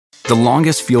The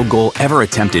longest field goal ever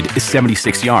attempted is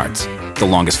 76 yards. The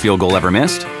longest field goal ever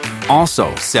missed?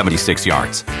 Also 76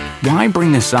 yards. Why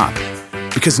bring this up?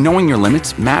 Because knowing your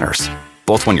limits matters,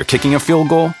 both when you're kicking a field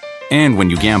goal and when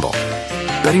you gamble.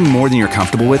 Betting more than you're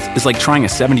comfortable with is like trying a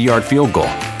 70-yard field goal.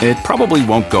 It probably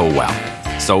won't go well.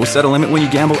 So set a limit when you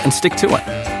gamble and stick to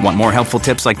it. Want more helpful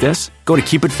tips like this? Go to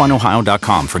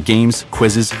keepitfunohio.com for games,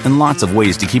 quizzes, and lots of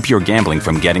ways to keep your gambling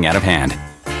from getting out of hand.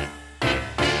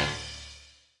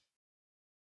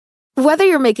 Whether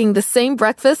you're making the same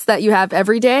breakfast that you have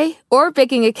every day or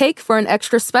baking a cake for an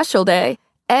extra special day,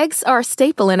 eggs are a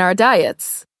staple in our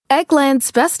diets.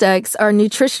 Eggland's best eggs are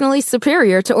nutritionally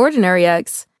superior to ordinary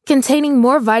eggs, containing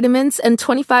more vitamins and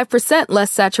 25%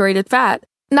 less saturated fat.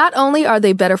 Not only are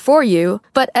they better for you,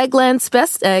 but Eggland's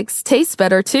best eggs taste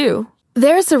better too.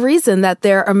 There's a reason that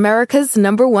they're America's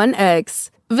 #1 eggs.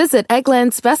 Visit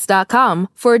egglandsbest.com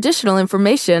for additional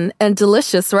information and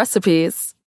delicious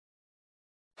recipes.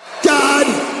 God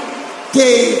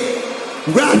gave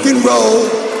rock and roll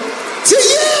to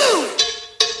you!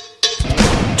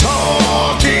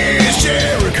 Talk is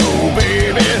Jericho,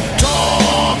 baby.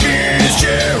 Talk is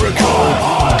Jericho.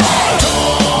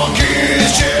 Talk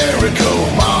is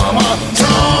Jericho, mama.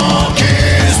 Talk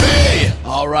is me.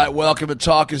 All right, welcome to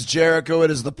Talk is Jericho.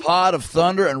 It is the pod of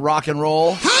thunder and rock and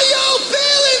roll. How y'all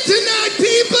feeling tonight,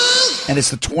 people? And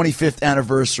it's the 25th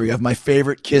anniversary of my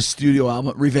favorite Kiss studio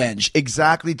album, Revenge.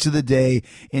 Exactly to the day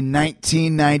in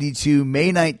 1992,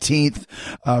 May 19th,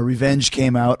 Revenge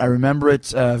came out. I remember it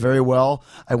very well.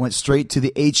 I went straight to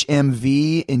the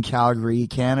HMV in Calgary,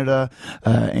 Canada,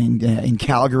 in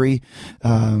Calgary,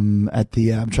 at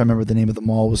the, I'm trying to remember what the name of the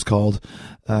mall was called.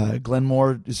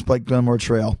 Glenmore, it's like Glenmore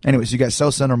Trail. Anyways, you got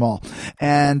South Center Mall.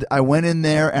 And I went in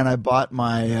there and I bought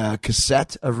my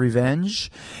cassette of Revenge,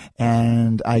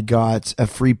 and I got a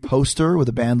free poster with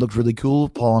a band looked really cool.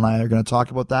 Paul and I are going to talk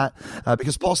about that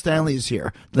because Paul Stanley is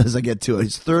here as I get to it.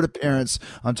 His third appearance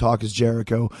on Talk is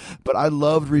Jericho. But I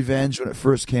loved Revenge when it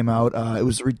first came out. It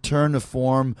was a return to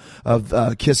form of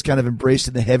Kiss kind of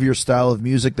embracing the heavier style of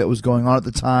music that was going on at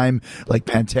the time, like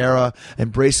Pantera,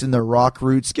 embracing their rock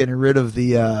roots, getting rid of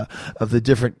the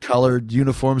different colored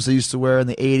uniforms they used to wear in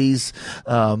the 80s.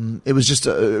 It was just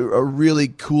a really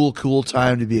cool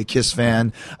time to be a Kiss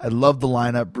fan. I loved the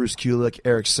lineup: Bruce Kulick,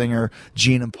 Eric Singer,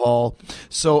 Gene, and Paul.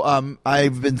 So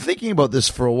I've been thinking about this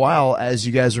for a while. As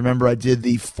you guys remember, I did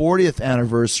the 40th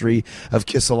anniversary of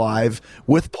Kiss Alive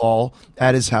with Paul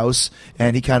at his house,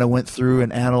 and he kind of went through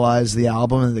and analyzed the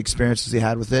album and the experiences he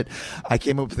had with it. I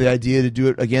came up with the idea to do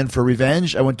it again for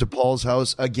Revenge. I went to Paul's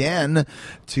house again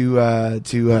to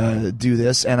do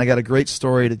this, and I got a great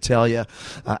story to tell you.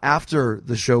 After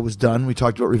the show was done, we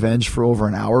talked about Revenge for over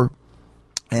an hour,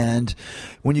 and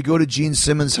when you go to Gene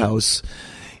Simmons' house,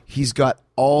 he's got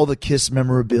all the Kiss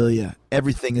memorabilia.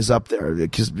 Everything is up there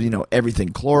because, everything.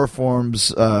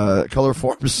 Chloroforms, color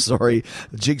forms, sorry,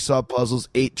 jigsaw puzzles,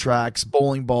 8 tracks,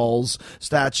 bowling balls,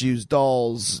 statues,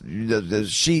 dolls, the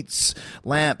sheets,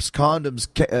 lamps, condoms,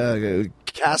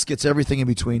 caskets, everything in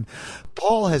between.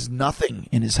 Paul has nothing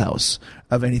in his house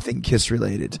of anything Kiss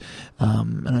related.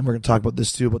 And we're going to talk about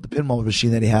this too, about the pinball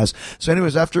machine that he has. So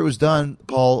anyways, after it was done,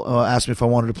 Paul asked me if I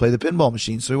wanted to play the pinball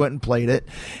machine. So we went and played it,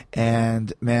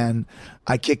 and man,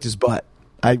 I kicked his butt.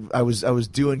 I was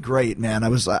doing great, man. I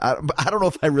don't know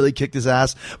if I really kicked his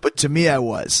ass, but to me I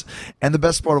was. And the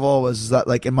best part of all was that,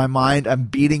 like, in my mind, I'm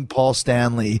beating Paul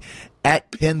Stanley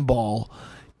at pinball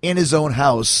in his own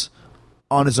house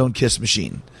on his own Kiss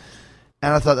machine.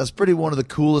 And I thought that's pretty one of the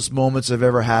coolest moments I've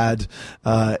ever had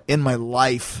in my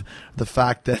life. The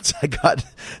fact that I got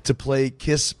to play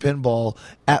Kiss pinball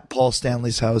at Paul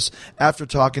Stanley's house after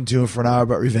talking to him for an hour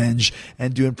about Revenge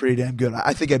and doing pretty damn good.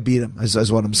 I think I beat him,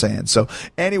 is what I'm saying. So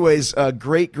anyways,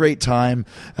 great time.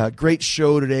 Great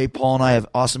show today. Paul and I have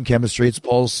awesome chemistry. It's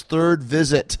Paul's third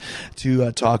visit to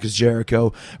Talk is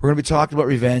Jericho. We're going to be talking about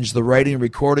Revenge, the writing and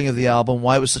recording of the album,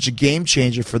 why it was such a game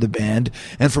changer for the band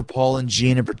and for Paul and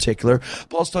Gene in particular.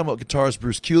 Paul's talking about guitarist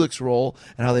Bruce Kulick's role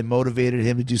and how they motivated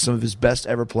him to do some of his best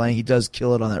ever playing. He does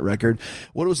kill it on that record.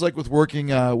 What it was like with working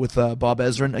with Bob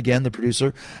Ezrin, again, the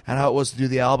producer, and how it was to do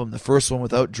the album. The first one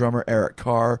without drummer Eric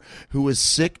Carr, who was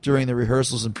sick during the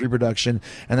rehearsals and pre-production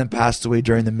and then passed away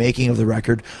during the making of the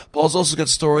record. Paul's also got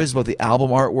stories about the album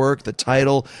artwork, the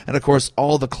title, and of course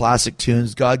all the classic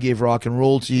tunes. God Gave Rock and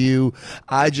Roll to You,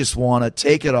 I Just Wanna,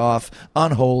 Take It Off,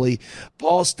 Unholy.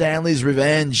 Paul Stanley's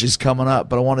Revenge is coming up,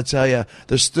 but I want to tell you, you,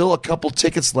 there's still a couple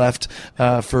tickets left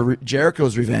for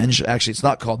Jericho's Revenge. Actually, it's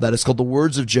not called that. It's called The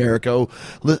Words of Jericho.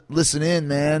 Listen in,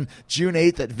 man. June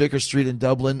 8th at Vicar Street in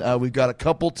Dublin. We've got a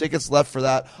couple tickets left for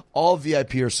that. All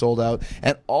VIP are sold out,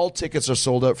 and all tickets are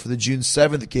sold out for the June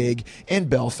 7th gig in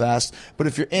Belfast. But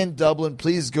if you're in Dublin,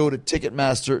 please go to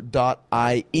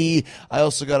ticketmaster.ie. I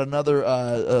also got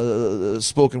another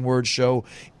spoken word show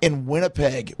in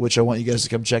Winnipeg, which I want you guys to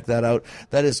come check that out.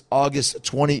 That is August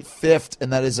 25th,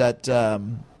 and that is at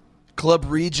Club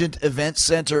Regent Event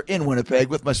Center in Winnipeg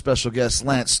with my special guests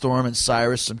Lance Storm and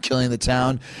Cyrus from Killing the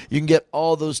Town. You can get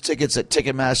all those tickets at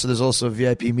Ticketmaster. There's also a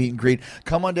VIP meet and greet.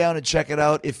 Come on down and check it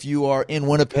out if you are in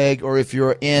Winnipeg or if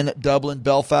you're in Dublin.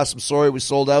 Belfast, I'm sorry we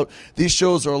sold out. These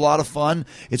shows are a lot of fun.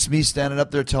 It's me standing up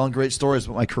there telling great stories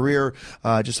about my career,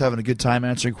 just having a good time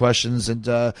answering questions and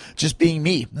just being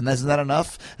me. And isn't that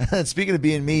enough? And speaking of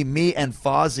being me and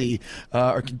Fozzy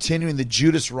are continuing the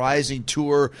Judas Rising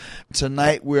tour.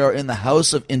 Tonight we are in the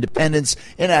House of Independence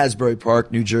in Asbury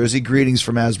Park, New Jersey. Greetings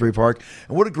from Asbury Park.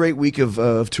 And what a great week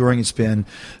of touring it's been.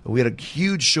 We had a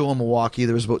huge show in Milwaukee.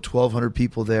 There was about 1,200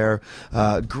 people there.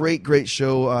 Great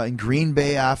show in Green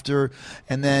Bay after.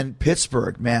 And then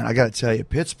Pittsburgh. Man, I got to tell you,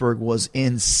 Pittsburgh was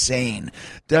insane.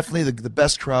 Definitely the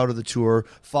best crowd of the tour.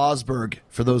 Fosburg,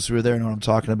 for those who are there know what I'm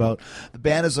talking about. The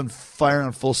band is on fire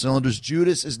on full cylinders.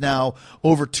 Judas is now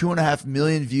over 2.5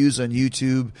 million views on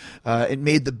YouTube. It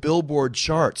made the Billboard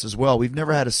charts as well. We've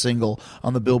never had a single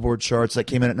on the Billboard charts that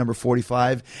came in at number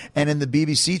 45, and in the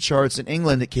BBC charts in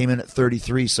England it came in at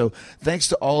 33. So thanks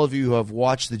to all of you who have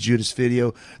watched the Judas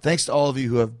video, thanks to all of you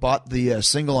who have bought the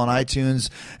single on iTunes,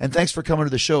 and thanks for coming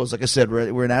to the shows. Like I said,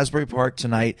 we're in Asbury Park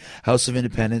tonight, House of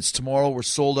Independence. Tomorrow we're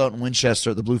sold out in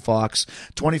Winchester at the Blue Fox.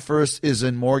 21st is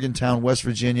in Morgantown, West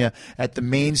Virginia at the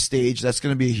main stage. That's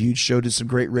going to be a huge show. Did some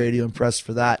great radio and press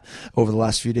for that over the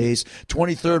last few days.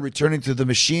 23rd, returning to the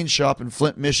Machine Shop in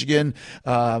Flint, Michigan.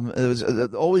 It was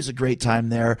always a great time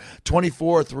there.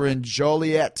 24th, we're in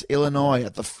Joliet, Illinois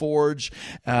at the Forge,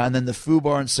 and then the Foo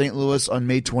Bar in St. Louis on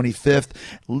May 25th.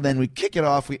 Then we kick it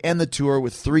off. We end the tour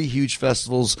with 3 huge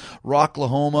festivals: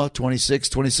 Rocklahoma, 26,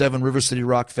 27, River City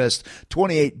Rock Fest,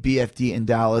 28, BFD in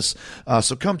Dallas.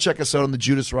 So come check us out on the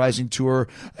Judas Rising tour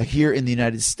here in the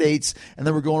United States. And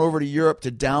then we're going over to Europe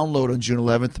to Download on June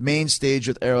 11th. Main stage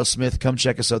with Aerosmith. Come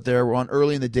check us out there. We're on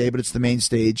early in the day, but it's the main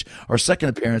stage. Our second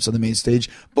appearance on the main stage,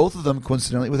 both of them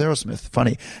coincidentally with Aerosmith.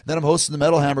 Funny. Then I'm hosting the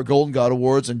Metal Hammer Golden God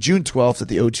Awards on June 12th at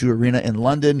the O2 Arena in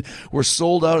London. We're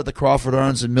sold out at the Crawford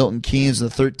Arms in Milton Keynes on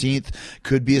the 13th.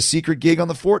 Could be a secret gig on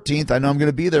the 14th. I know I'm going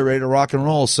to be there ready to rock and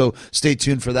roll, so stay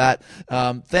tuned for that.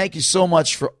 Thank you so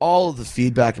much for all of the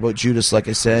feedback about Judas, like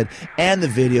I said, and the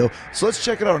video. So let's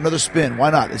check it out. Another spin. Why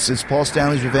not? It's Paul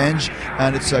Stanley's Revenge,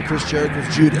 and it's Chris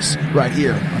Jericho's Judas right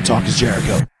here on Talk is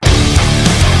Jericho.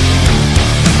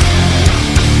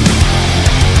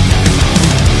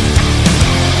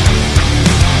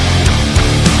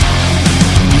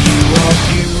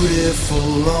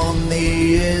 On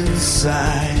the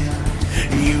inside,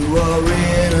 you are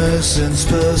innocence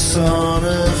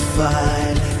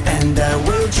personified, and I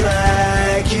will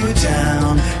drag you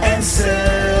down and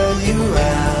sell you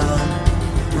out.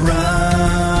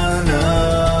 Run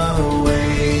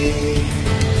away.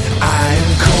 I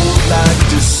am cold like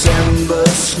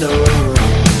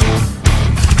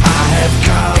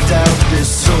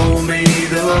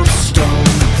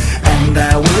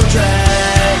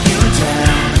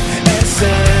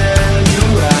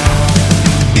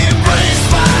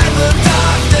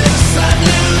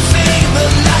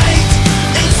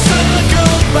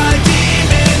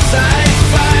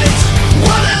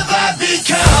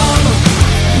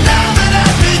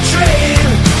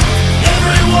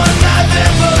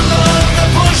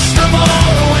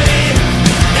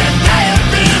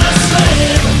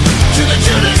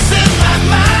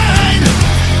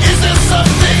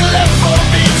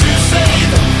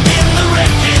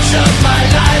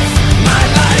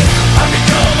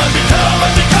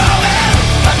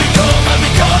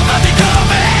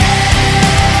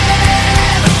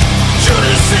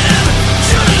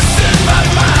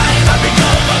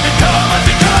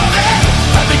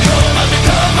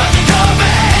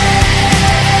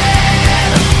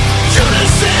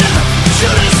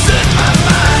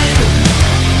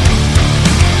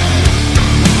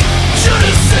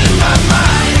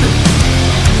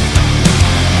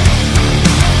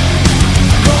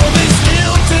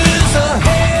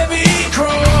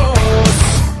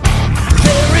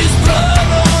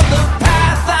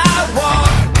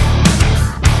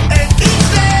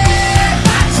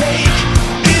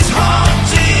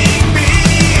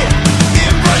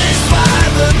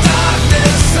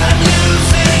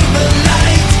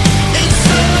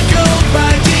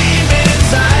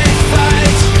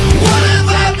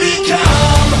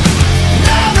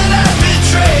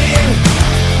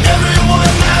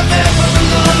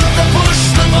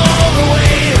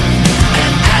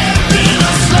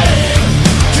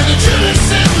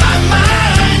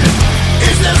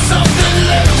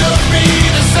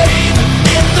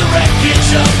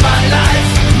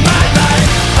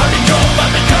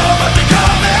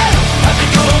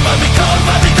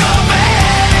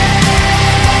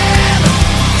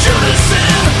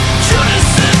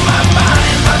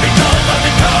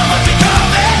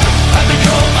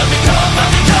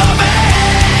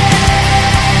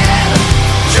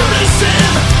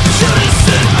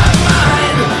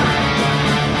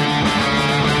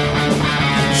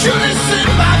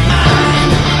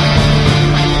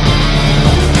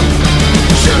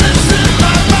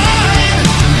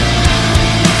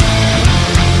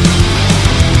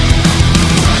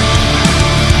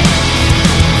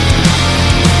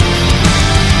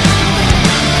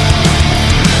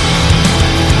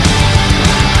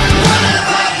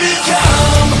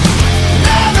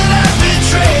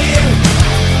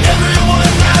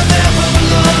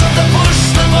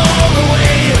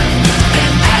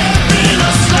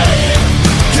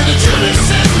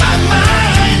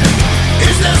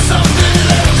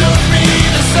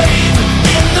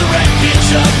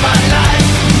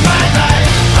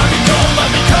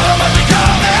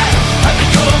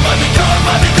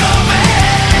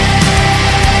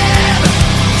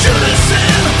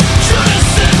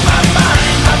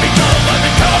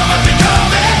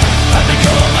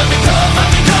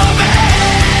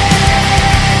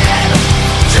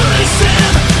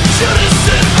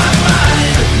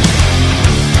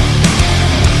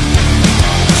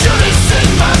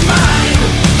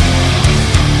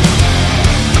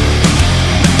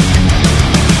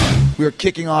We are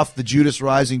kicking off the Judas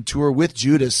Rising tour with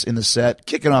Judas in the set,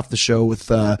 kicking off the show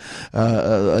with our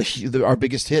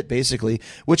biggest hit, basically,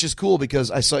 which is cool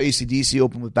because I saw AC/DC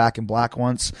open with Back in Black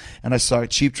once, and I saw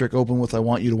Cheap Trick open with I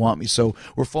Want You to Want Me. So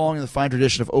we're following the fine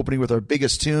tradition of opening with our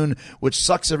biggest tune, which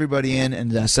sucks everybody in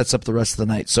and sets up the rest of the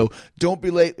night. So don't be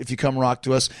late if you come rock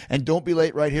to us, and don't be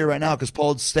late right here, right now, because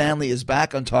Paul Stanley is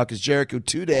back on Talk is Jericho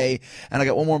today, and I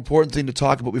got one more important thing to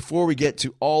talk about before we get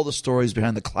to all the stories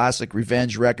behind the classic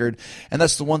Revenge record. And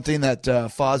that's the one thing that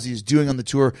Fozzy is doing on the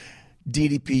tour,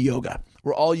 DDP Yoga.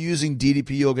 We're all using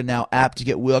DDP Yoga Now app to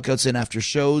get workouts in after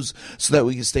shows so that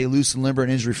we can stay loose and limber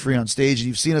and injury-free on stage. And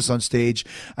you've seen us on stage.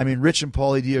 I mean, Rich and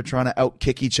Paulie D are trying to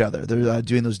out-kick each other. They're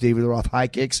doing those David Roth high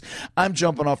kicks. I'm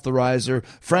jumping off the riser.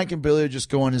 Frank and Billy are just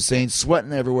going insane,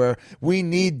 sweating everywhere. We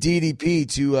need DDP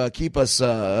to keep us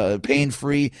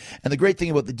pain-free. And the great thing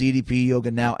about the DDP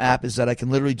Yoga Now app is that I can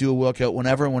literally do a workout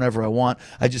whenever and whenever I want.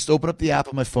 I just open up the app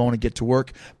on my phone and get to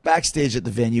work backstage at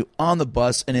the venue, on the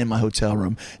bus, and in my hotel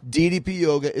room. DDP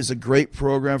Yoga is a great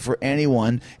program for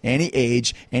anyone, any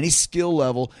age, any skill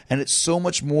level, and it's so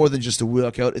much more than just a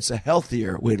workout. It's a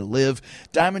healthier way to live.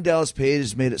 Diamond Dallas Page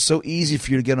has made it so easy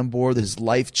for you to get on board with his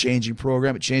life-changing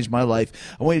program. It changed my life.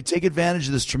 I want you to take advantage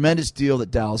of this tremendous deal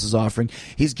that Dallas is offering.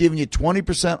 He's giving you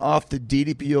 20% off the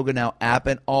DDP Yoga Now app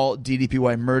and all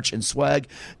DDPY merch and swag.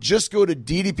 Just go to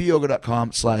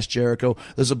ddpyoga.com/Jericho.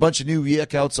 There's a bunch of new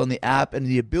workouts on the app and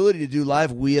the ability to do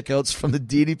live workouts from the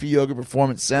DDP Yoga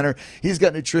Performance Center. He's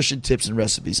got nutrition tips and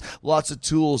recipes, lots of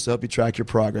tools to help you track your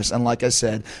progress. And like I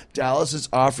said, Dallas is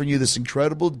offering you this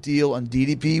incredible deal on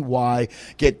DDPY.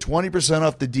 Get 20%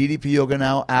 off the DDP Yoga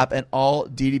Now app and all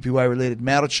DDPY related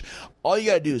merch. All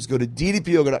you got to do is go to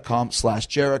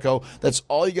ddpyoga.com/Jericho. That's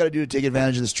all you got to do to take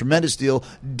advantage of this tremendous deal.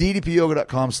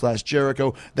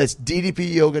 ddpyoga.com/Jericho. That's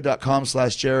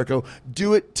ddpyoga.com/Jericho.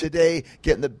 Do it today.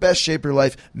 Get in the best shape of your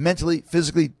life, mentally,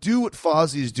 physically. Do what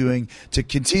Fozzy is doing to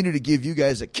continue to give you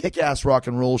guys a kick-ass rock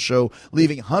and roll show,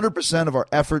 leaving 100% of our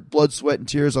effort, blood, sweat, and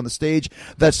tears on the stage.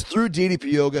 That's through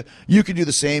DDP Yoga. You can do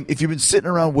the same. If you've been sitting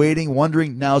around waiting,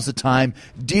 wondering, now's the time.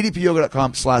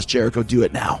 ddpyoga.com/Jericho. Do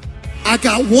it now. I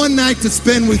got one night to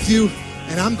spend with you,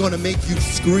 and I'm going to make you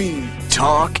scream.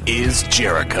 Talk is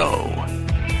Jericho.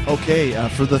 Okay,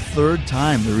 for the third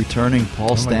time, the returning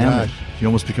Paul Stanley. gosh. You're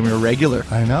almost becoming a regular.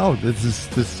 I know. This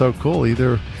is so cool.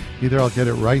 Either I'll get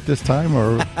it right this time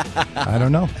or I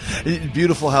don't know.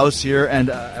 Beautiful house here,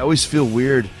 and I always feel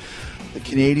weird. The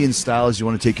Canadian style is you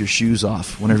want to take your shoes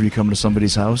off whenever you come to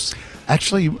somebody's house.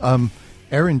 Actually,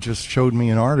 Erin just showed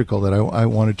me an article that I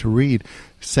wanted to read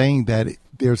saying that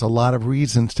there's a lot of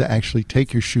reasons to actually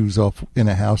take your shoes off in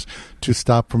a house to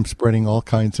stop from spreading all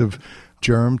kinds of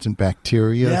germs and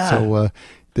bacteria. Yeah. So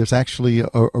there's actually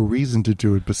a reason to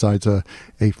do it besides a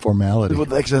formality.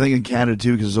 Well, actually, I think in Canada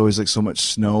too, because there's always like so much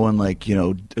snow and like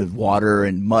water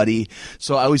and muddy.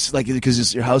 So I always like it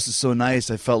because your house is so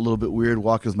nice. I felt a little bit weird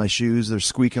walking with my shoes. They're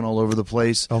squeaking all over the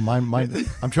place. Oh, mine!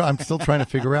 I'm still trying to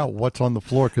figure out what's on the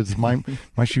floor because my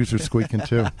shoes are squeaking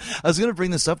too. I was going to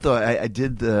bring this up though. I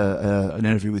did an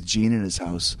interview with Gene in his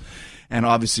house. And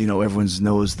obviously, everyone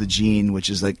knows the Gene, which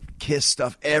is like Kiss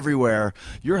stuff everywhere.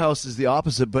 Your house is the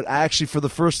opposite, but I actually, for the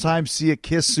first time, see a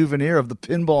Kiss souvenir of the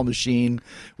pinball machine,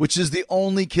 which is the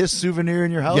only Kiss souvenir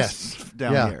in your house Yes.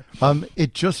 down yeah. here.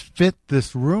 It just fit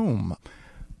this room.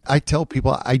 I tell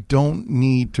people I don't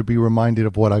need to be reminded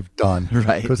of what I've done,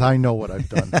 Right. Because I know what I've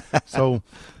done. So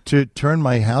to turn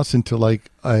my house into like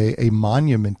a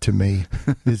monument to me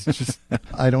is just,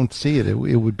 I don't see it. It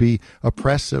would be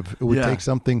oppressive. It would Yeah. take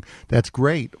something that's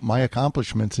great, my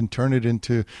accomplishments, and turn it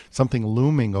into something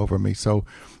looming over me. So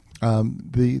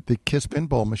the KISS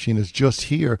pinball machine is just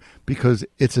here because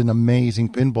it's an amazing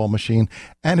pinball machine,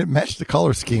 and it matched the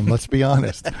color scheme. Let's be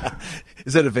honest.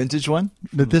 Is that a vintage one?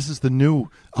 This is the new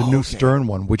Stern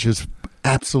one, which is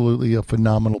absolutely a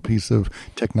phenomenal piece of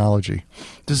technology.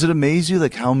 Does it amaze you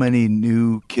like how many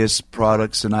new KISS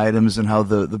products and items, and how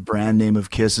the brand name of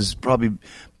KISS is probably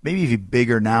maybe even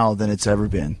bigger now than it's ever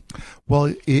been? Well,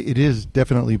 it is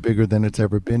definitely bigger than it's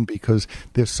ever been because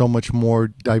there's so much more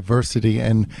diversity,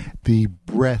 and the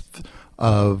breadth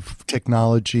of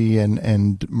technology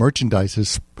and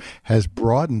merchandise has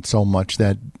broadened so much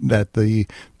that the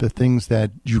things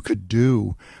that you could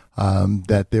do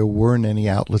that there weren't any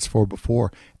outlets for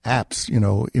before, apps,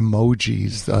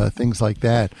 emojis, things like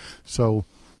that. So,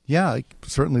 yeah,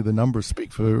 certainly the numbers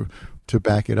speak to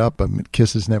back it up. I mean,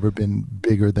 KISS has never been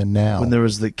bigger than now. When there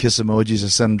was the KISS emojis, I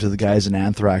sent them to the guys in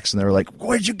Anthrax, and they were like,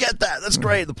 "Where'd you get that? That's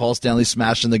great!" The Paul Stanley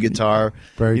smashing the guitar.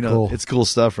 Very cool. It's cool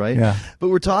stuff, right? Yeah. But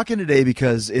we're talking today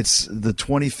because it's the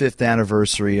 25th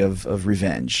anniversary of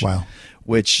Revenge. Wow.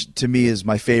 Which to me is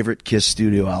my favorite KISS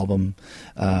studio album.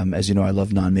 As you know, I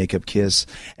love non-makeup KISS.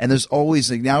 And there's always,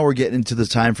 like, now we're getting into the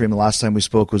time frame. The last time we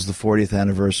spoke was the 40th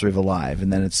anniversary of Alive,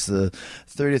 and then it's the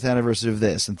 30th anniversary of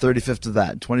this, and 35th of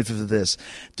that, 25th of this.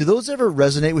 Do those ever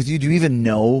resonate with you? Do you even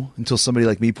know until somebody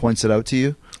like me points it out to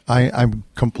you? I'm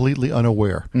completely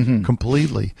unaware.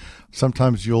 Completely.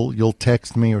 Sometimes you'll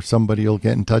text me, or somebody will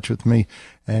get in touch with me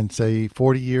and say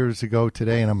 40 years ago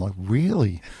today, and I'm like,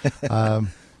 really?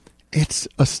 It's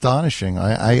astonishing.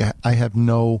 I have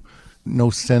no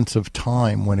sense of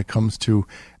time when it comes to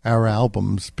our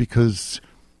albums because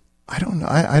I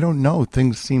don't know.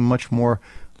 Things seem much more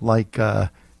like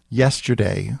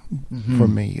yesterday for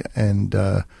me. And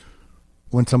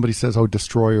when somebody says, "Oh,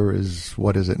 Destroyer is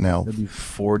what is it now?" Maybe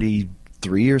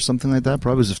 43 or something like that.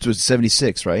 Probably it was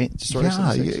 76, right? Yeah,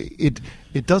 76.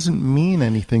 It doesn't mean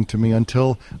anything to me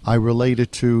until I relate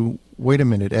it to. Wait a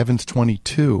minute, Evan's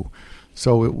 22.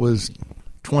 So it was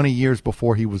 20 years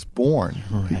before he was born.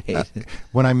 Right.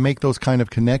 When I make those kind of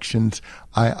connections,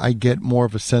 I get more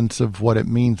of a sense of what it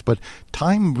means. But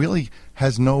time really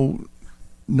has no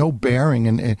bearing,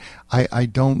 and I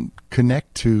don't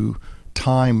connect to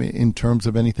time in terms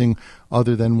of anything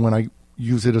other than when I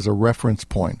use it as a reference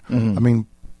point. I mean,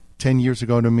 10 years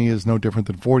ago to me is no different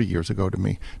than 40 years ago to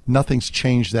me. Nothing's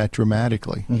changed that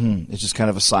dramatically. It's just kind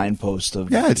of a signpost of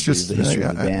it's just the history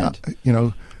of the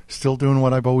band. Still doing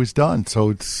what I've always done. So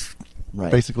it's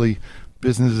basically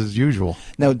business as usual.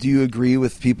 Now, do you agree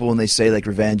with people when they say like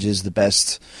Revenge is the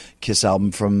best KISS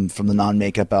album from the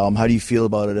non-makeup album? How do you feel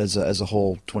about it as a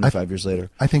whole 25 years later?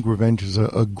 I think Revenge is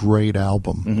a great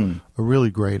album, a really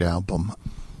great album.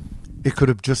 It could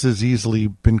have just as easily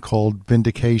been called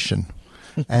Vindication.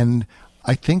 And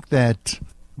I think that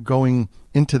going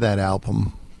into that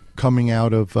album, coming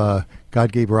out of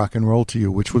God Gave Rock and Roll to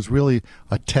You, which was really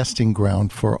a testing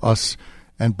ground for us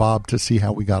and Bob to see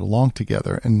how we got along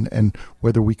together and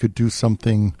whether we could do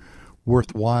something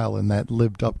worthwhile, and that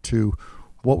lived up to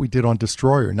what we did on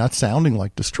Destroyer, not sounding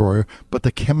like Destroyer, but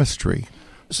the chemistry.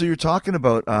 So you're talking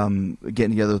about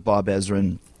getting together with Bob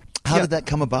Ezrin. How did that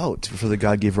come about for the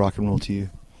God Gave Rock and Roll to You?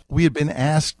 We had been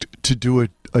asked to do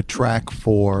a track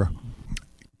for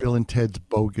Bill and Ted's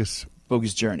Bogus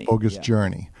Journey.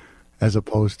 Journey, as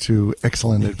opposed to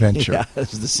Excellent Adventure. Yeah,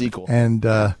 this is the sequel. And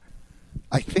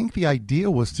I think the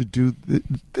idea was to do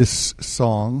this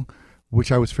song,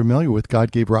 which I was familiar with,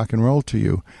 God Gave Rock and Roll to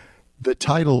You, the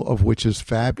title of which is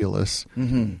fabulous,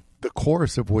 the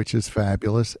chorus of which is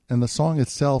fabulous, and the song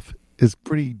itself is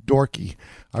pretty dorky.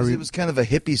 It was kind of a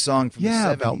hippie song from the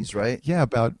 70s, right? Yeah,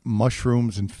 about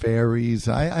mushrooms and fairies.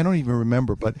 I don't even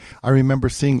remember, but I remember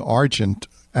seeing Argent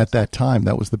at that time.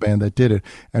 That was the band that did it.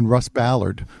 And Russ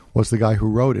Ballard was the guy who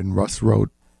wrote it, and Russ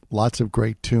wrote lots of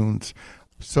great tunes.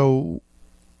 So,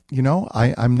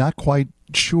 I'm not quite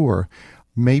sure.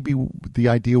 Maybe the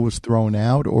idea was thrown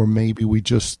out, or maybe we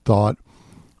just thought,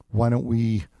 why don't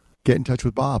we get in touch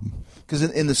with Bob? Because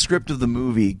in the script of the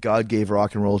movie, God Gave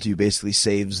Rock and Roll to You basically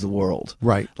saves the world.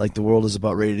 Right. Like the world is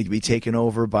about ready to be taken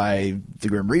over by the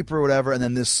Grim Reaper or whatever, and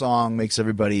then this song makes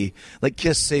everybody, like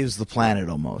KISS saves the planet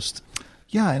almost.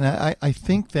 Yeah, and I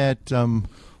think that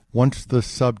once the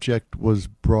subject was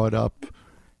brought up,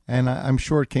 and I'm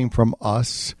sure it came from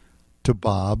us to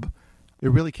Bob, it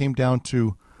really came down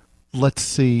to, let's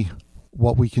see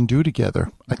what we can do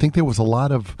together. I think there was a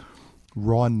lot of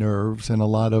raw nerves and a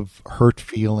lot of hurt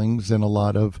feelings and a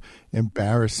lot of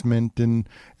embarrassment, and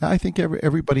I think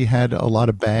everybody had a lot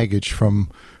of baggage from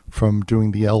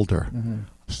doing The Elder.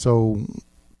 So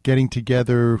getting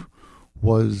together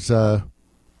was an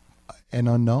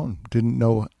unknown. Didn't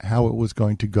know how it was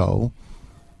going to go.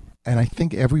 And I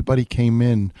think everybody came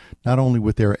in not only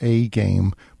with their A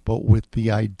game, but with the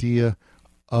idea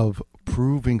of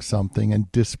proving something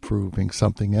and disproving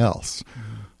something else.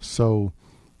 So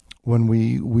when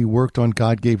we worked on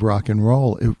God Gave Rock and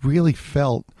Roll, it really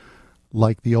felt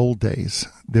like the old days.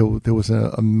 There was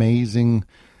an amazing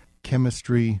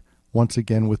chemistry once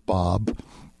again with Bob,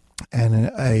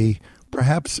 and a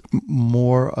perhaps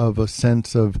more of a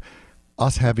sense of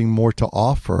us having more to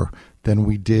offer than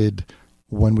we did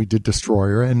when we did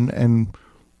Destroyer. And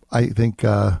I think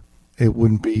it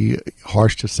wouldn't be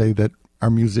harsh to say that our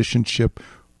musicianship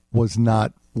was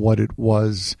not what it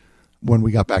was when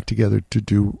we got back together to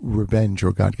do Revenge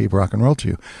or God Gave Rock and Roll to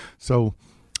You. So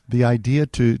the idea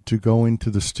to go into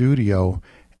the studio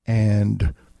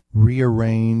and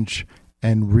rearrange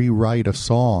and rewrite a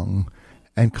song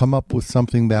and come up with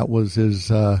something that was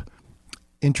as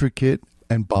intricate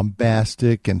and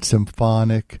bombastic and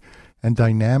symphonic and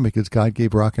dynamic as God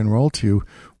Gave Rock and Roll to You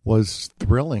was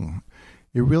thrilling.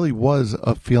 It really was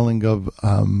a feeling of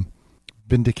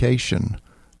vindication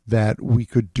that we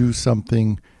could do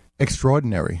something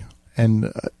extraordinary.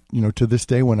 And to this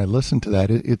day, when I listen to that,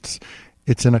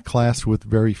 it's in a class with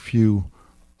very few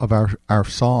of our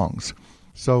songs.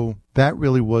 So that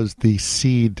really was the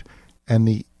seed and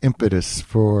the impetus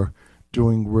for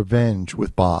doing Revenge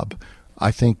with Bob.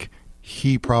 I think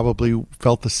he probably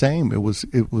felt the same. It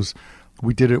was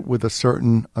we did it with a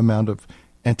certain amount of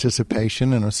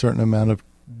anticipation and a certain amount of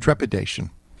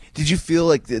trepidation. Did you feel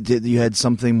like that you had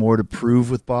something more to prove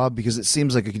with Bob? Because it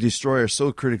seems like a Destroyer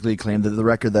so critically acclaimed, that the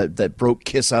record that broke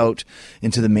Kiss out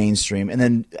into the mainstream, and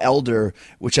then Elder,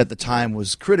 which at the time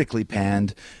was critically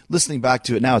panned. Listening back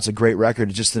to it now, it's a great record,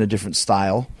 just in a different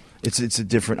style. It's a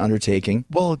different undertaking.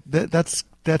 Well, that's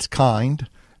kind,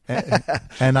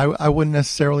 and I wouldn't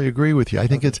necessarily agree with you. I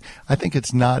think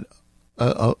it's not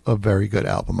a very good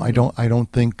album. I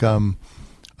don't think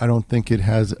it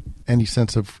has any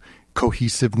sense of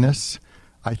cohesiveness.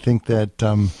 I think that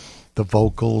the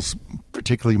vocals,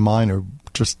 particularly mine, are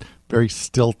just very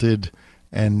stilted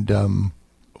and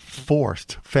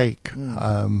forced, fake.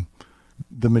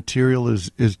 The material is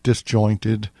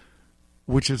disjointed,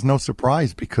 which is no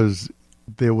surprise because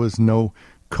there was no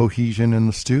cohesion in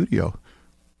the studio.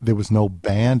 There was no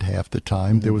band half the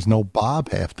time. There was no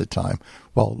Bob half the time.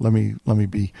 Well, let me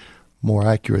be more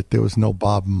accurate. There was no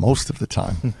Bob most of the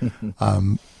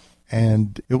time.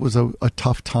 And it was a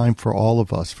tough time for all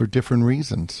of us for different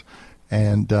reasons.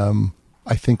 And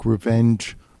I think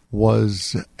Revenge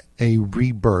was a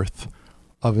rebirth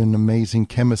of an amazing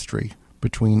chemistry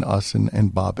between us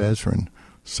and Bob Ezrin.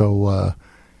 So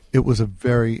it was a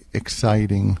very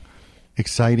exciting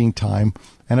time,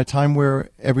 and a time where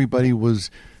everybody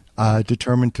was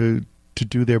determined to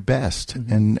do their best.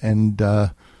 And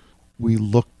we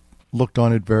looked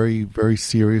on it very, very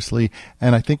seriously.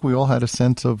 And I think we all had a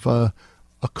sense of a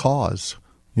cause,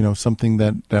 something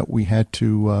that we had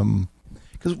to...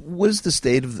 Because what is the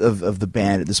state of the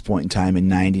band at this point in time in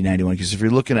 90, 91? Because if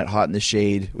you're looking at Hot in the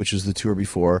Shade, which was the tour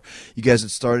before, you guys had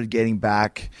started getting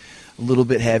back a little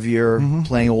bit heavier,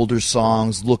 playing older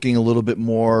songs, looking a little bit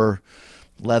more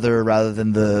leather rather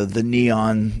than the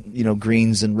neon,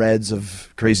 greens and reds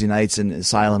of Crazy Nights and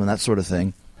Asylum and that sort of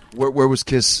thing. Where was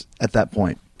Kiss at that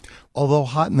point? Although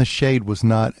Hot in the Shade was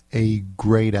not a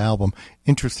great album,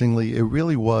 interestingly, it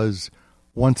really was,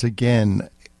 once again,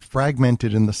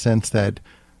 fragmented in the sense that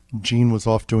Gene was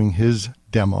off doing his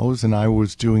demos and I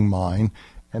was doing mine,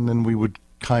 and then we would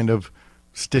kind of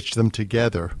stitch them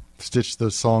together, stitch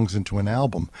those songs into an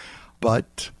album.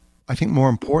 But I think more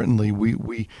importantly,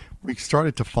 we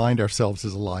started to find ourselves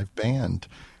as a live band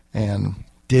and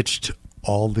ditched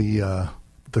all the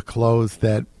clothes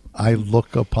that I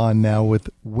look upon now with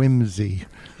whimsy.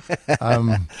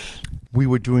 We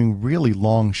were doing really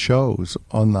long shows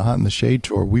on the Hot in the Shade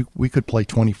tour. We could play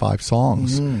 25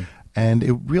 songs. And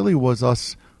it really was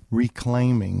us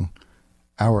reclaiming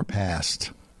our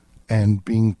past and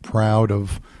being proud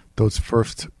of those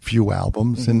first few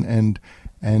albums and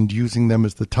using them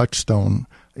as the touchstone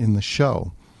in the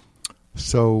show.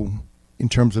 So in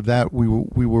terms of that, we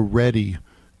were ready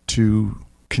to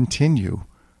continue.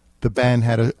 The band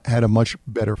had a much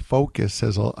better focus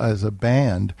as a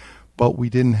band, but we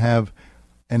didn't have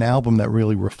an album that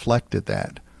really reflected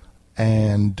that.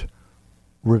 And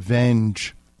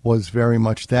Revenge was very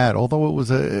much that, although it was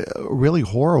a really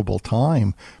horrible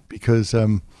time because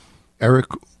Eric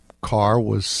Carr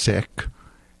was sick,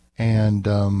 and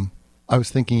I was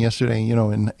thinking yesterday,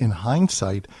 in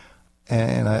hindsight,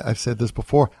 and I've said this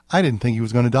before, I didn't think he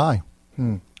was going to die,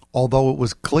 although it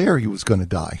was clear he was going to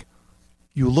die.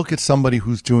 You look at somebody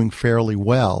who's doing fairly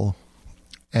well,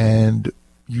 and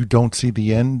you don't see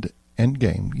the end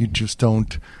game. You just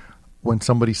don't. When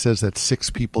somebody says that 6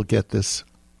 people get this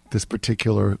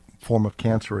particular form of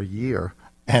cancer a year,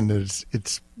 and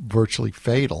it's virtually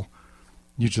fatal,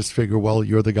 you just figure, well,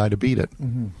 you're the guy to beat it.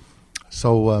 Mm-hmm.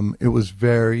 So it was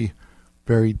very,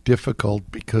 very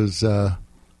difficult because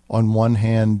on one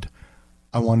hand,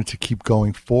 I wanted to keep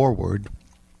going forward,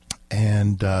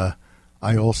 and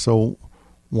I also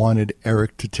wanted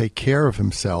Eric to take care of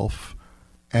himself,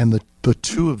 and the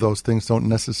two of those things don't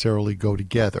necessarily go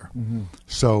together. Mm-hmm.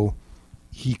 So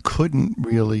he couldn't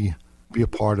really be a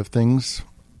part of things,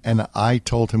 and I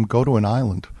told him, go to an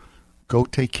island, go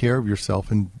take care of yourself.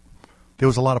 And there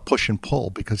was a lot of push and pull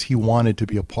because he wanted to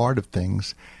be a part of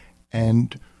things,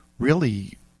 and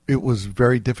really it was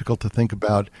very difficult to think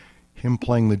about him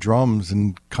playing the drums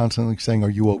and constantly saying, are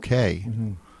you okay?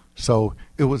 Mm-hmm. So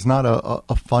it was not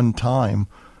a fun time,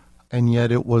 and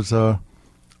yet it was a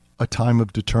time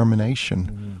of determination.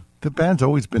 Mm-hmm. The band's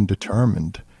always been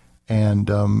determined, and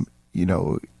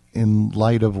in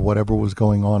light of whatever was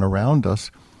going on around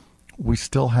us, we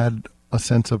still had a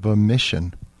sense of a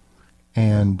mission.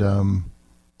 And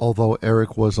although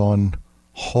Eric was on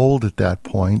hold at that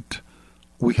point,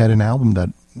 we had an album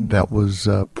that was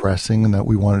pressing and that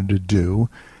we wanted to do,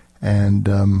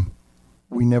 and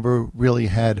we never really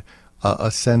had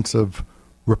a sense of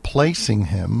replacing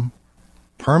him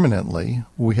permanently.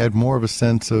 We had more of a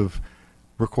sense of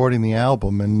recording the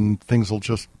album and things will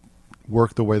just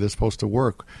work the way they're supposed to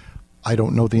work. I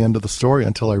don't know the end of the story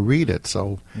until I read it,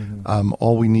 so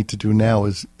all we need to do now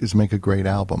is make a great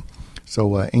album.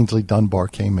 So Ainsley Dunbar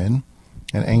came in,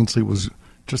 and Ainsley was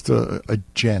just a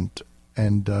gent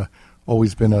and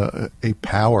always been a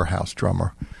powerhouse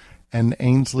drummer. And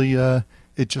Ainsley,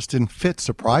 it just didn't fit,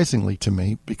 surprisingly to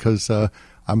me, because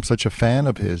I'm such a fan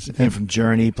of his. He came from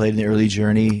Journey, played in the early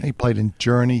Journey. He played in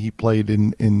Journey. He played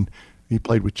he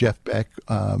played with Jeff Beck.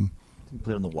 He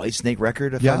played on the Whitesnake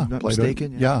record, if I'm not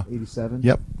mistaken. Yeah. 87.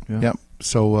 Yep.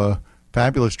 So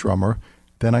fabulous drummer.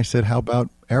 Then I said, how about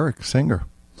Eric, singer?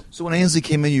 So when Ainsley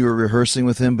came in, you were rehearsing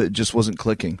with him, but it just wasn't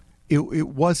clicking. It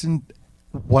wasn't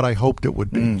what I hoped it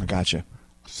would be. I gotcha.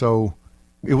 So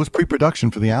it was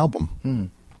pre-production for the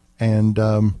album.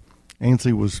 And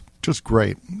Ainsley was just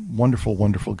great. Wonderful,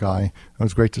 wonderful guy. It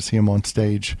was great to see him on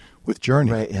stage with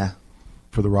Journey. Right, yeah.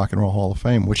 For the Rock and Roll Hall of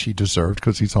Fame, which he deserved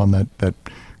because he's on that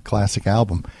classic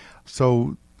album.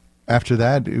 So after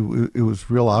that, it was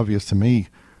real obvious to me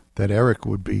that Eric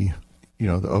would be,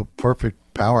 a perfect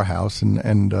powerhouse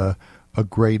and a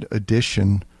great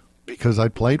addition because I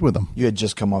played with him. You had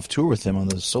just come off tour with him on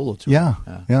the solo tour. Yeah.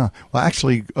 Well,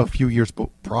 actually, a few years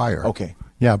prior. Okay.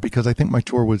 Yeah, because I think my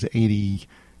tour was 88,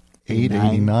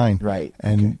 89. Right.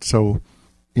 And so,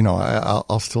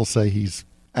 I'll still say he's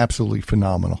absolutely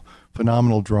phenomenal.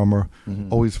 Phenomenal drummer,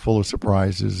 always full of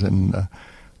surprises. And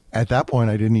at that point,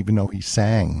 I didn't even know he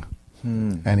sang.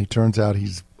 And he turns out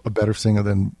he's a better singer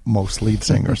than most lead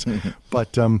singers.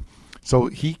 But so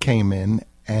he came in,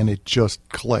 and it just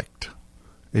clicked.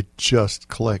 It just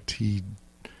clicked. He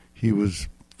was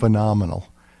phenomenal.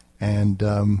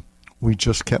 And we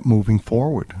just kept moving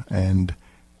forward. And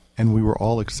we were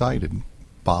all excited.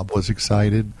 Bob was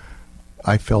excited.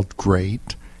 I felt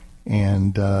great.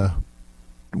 And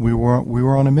we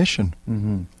were on a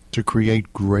mission to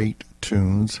create great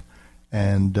tunes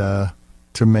and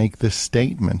to make this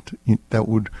statement that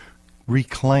would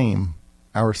reclaim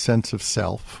our sense of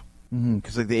self.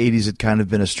 Because like the 80s had kind of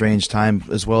been a strange time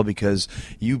as well, because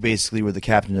you basically were the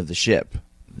captain of the ship.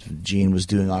 Gene was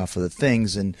doing off of the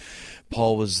things, and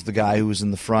Paul was the guy who was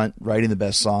in the front writing the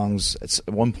best songs. At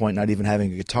one point, not even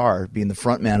having a guitar, being the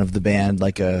front man of the band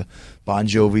like a Bon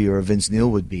Jovi or a Vince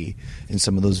Neil would be in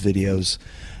some of those videos.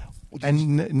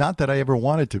 And not that I ever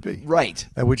wanted to be. Right.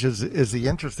 Which is the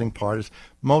interesting part, is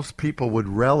most people would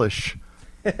relish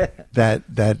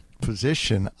that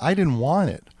position. I didn't want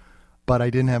it, but I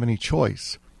didn't have any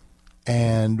choice.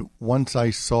 And once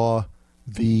I saw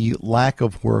the lack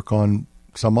of work on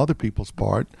some other people's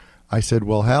part, I said,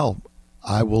 well, hell,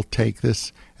 I will take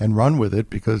this and run with it,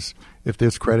 because if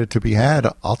there's credit to be had,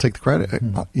 I'll take the credit,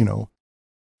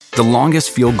 The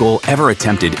longest field goal ever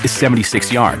attempted is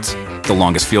 76 yards. The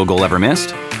longest field goal ever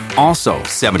missed? Also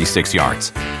 76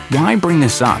 yards. Why bring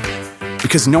this up?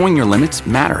 Because knowing your limits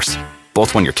matters,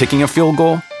 both when you're kicking a field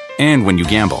goal and when you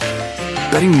gamble.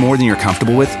 Betting more than you're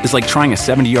comfortable with is like trying a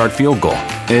 70-yard field goal.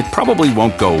 It probably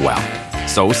won't go well.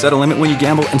 So set a limit when you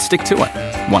gamble and stick to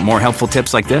it. Want more helpful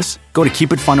tips like this? Go to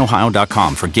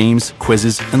keepitfunohio.com for games,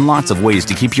 quizzes, and lots of ways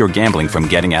to keep your gambling from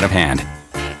getting out of hand.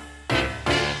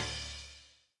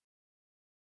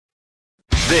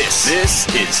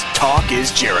 This is Talk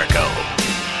is Jericho.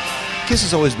 Kiss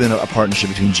has always been a partnership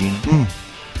between Gene and Paul.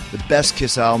 The best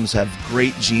Kiss albums have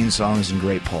great Gene songs and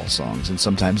great Paul songs, and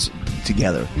sometimes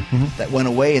together. That went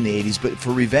away in the 80s, but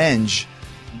for Revenge,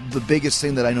 the biggest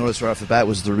thing that I noticed right off the bat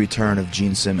was the return of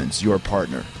Gene Simmons, your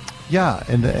partner. Yeah,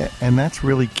 and that's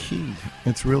really key.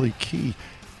 It's really key.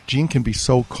 Gene can be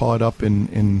so caught up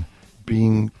in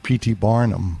being P.T.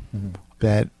 Barnum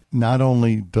that not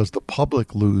only does the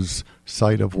public lose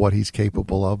sight of what he's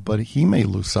capable of, but he may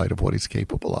lose sight of what he's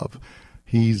capable of.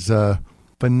 He's a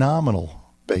phenomenal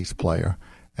bass player,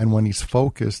 and when he's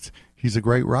focused, he's a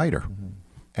great writer.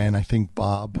 And I think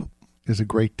Bob is a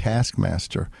great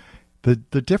taskmaster.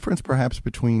 The difference perhaps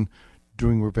between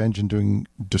doing Revenge and doing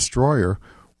Destroyer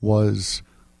was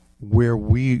where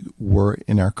we were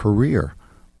in our career.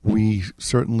 We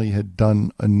certainly had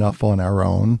done enough on our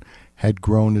own, had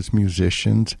grown as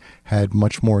musicians, had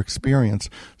much more experience,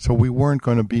 so we weren't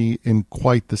going to be in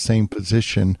quite the same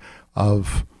position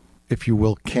of, if you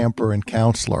will, camper and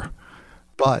counselor.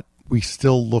 But we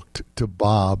still looked to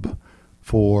Bob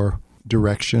for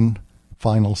direction,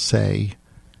 final say,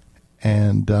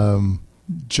 and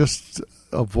just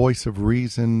a voice of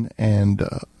reason and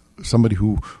somebody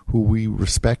who we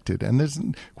respected.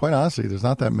 And quite honestly, there's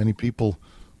not that many people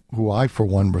who I, for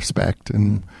one, respect,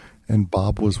 and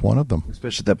Bob was one of them.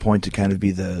 Especially at that point to kind of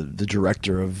be the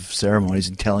director of ceremonies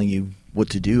and telling you what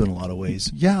to do in a lot of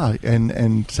ways. Yeah,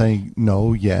 and saying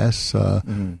no, yes,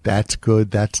 that's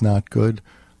good, that's not good.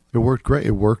 It worked great.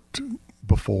 It worked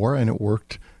before, and it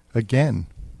worked again.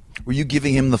 Were you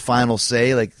giving him the final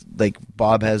say, like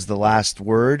Bob has the last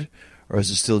word, or is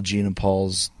it still Gene and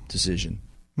Paul's decision?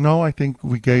 No, I think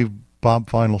we gave Bob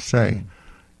final say.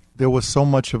 There was so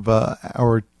much of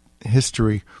our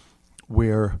history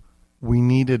where we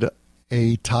needed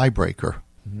a tiebreaker.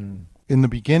 In the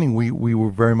beginning, we were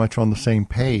very much on the same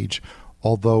page,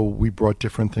 although we brought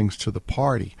different things to the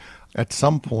party. At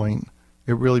some point,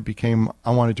 it really became,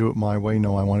 I want to do it my way,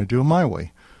 no, I want to do it my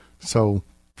way. So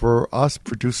for us,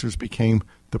 producers became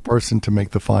the person to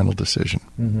make the final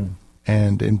decision.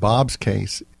 And in Bob's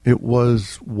case, it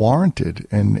was warranted,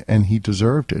 and he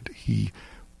deserved it.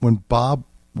 When Bob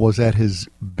was at his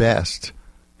best,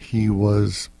 he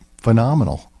was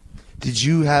phenomenal. Did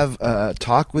you have a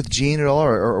talk with Gene at all,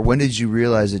 or when did you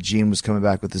realize that Gene was coming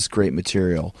back with this great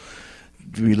material?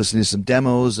 Were you listening to some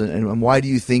demos, and why do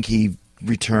you think he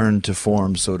returned to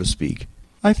form, so to speak?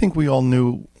 I think we all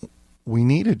knew we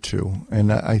needed to,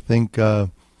 and I think, I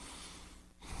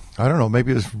don't know,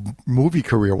 maybe his movie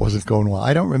career wasn't going well.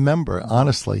 I don't remember,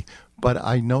 honestly, but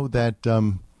I know that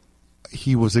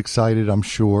he was excited, I'm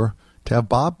sure, to have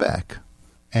Bob back,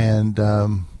 and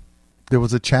there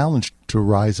was a challenge to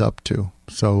rise up to.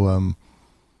 So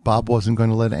Bob wasn't going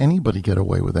to let anybody get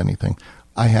away with anything.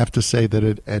 I have to say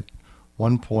that at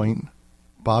one point,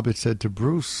 Bob had said to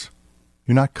Bruce,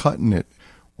 you're not cutting it.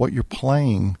 What you're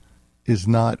playing is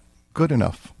not good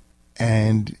enough.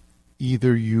 And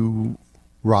either you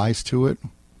rise to it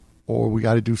or we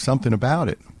got to do something about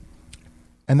it.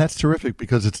 And that's terrific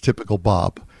because it's typical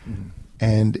Bob.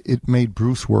 And it made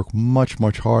Bruce work much,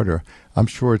 much harder. I'm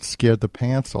sure it scared the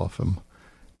pants off him.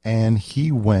 And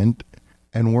he went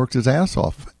and worked his ass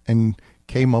off and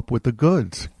came up with the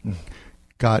goods.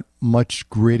 Got much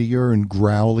grittier and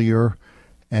growlier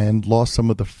and lost some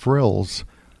of the frills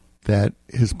that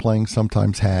his playing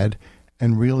sometimes had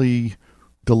and really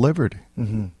delivered.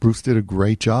 Bruce did a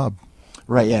great job.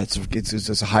 Right, yeah,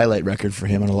 it's a highlight record for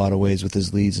him in a lot of ways with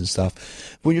his leads and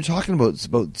stuff. When you're talking about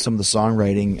some of the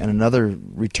songwriting, and another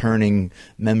returning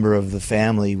member of the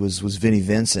family was Vinnie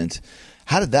Vincent.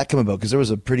 How did that come about? Because there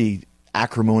was a pretty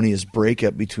acrimonious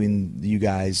breakup between you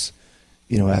guys,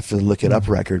 after the Lick It Up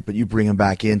record, but you bring him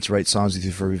back in to write songs with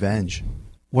you for Revenge.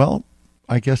 Well,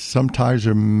 I guess some ties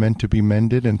are meant to be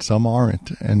mended and some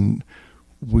aren't. And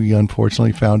we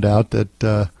unfortunately found out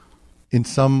that in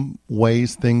some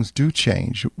ways things do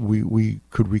change. We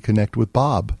could reconnect with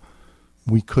Bob.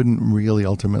 We couldn't really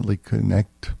ultimately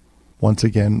connect once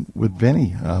again with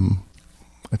Vinny.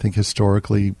 I think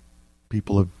historically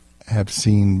people have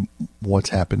seen what's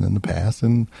happened in the past,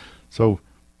 and so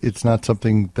it's not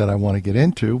something that I want to get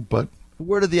into. But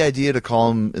where did the idea to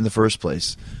call him in the first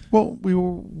place? Well, we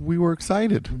were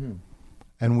excited,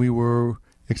 and we were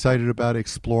excited about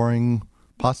exploring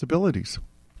possibilities.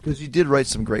 Because you did write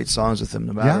some great songs with him,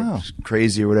 no matter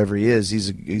crazy or whatever he is.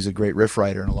 He's a great riff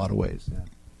writer in a lot of ways. Yeah.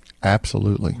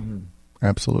 Absolutely,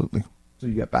 absolutely. So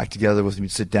you got back together with him,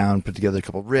 you'd sit down, put together a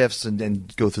couple riffs, and then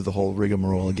go through the whole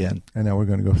rigmarole again. And now we're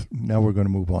going to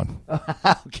move on.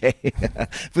 Okay.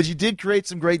 But you did create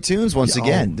some great tunes once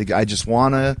again. I Just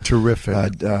Wanna. Terrific.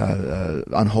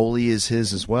 Unholy is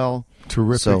his as well.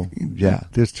 Terrific. So, yeah.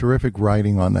 There's terrific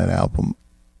writing on that album.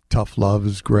 Tough Love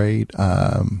is great.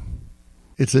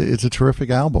 It's a terrific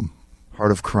album.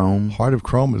 Heart of Chrome. Heart of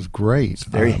Chrome is great. It's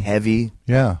very heavy.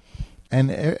 Yeah.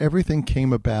 And everything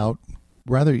came about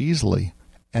rather easily.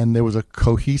 And there was a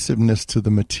cohesiveness to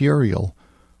the material.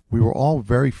 We were all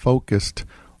very focused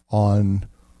on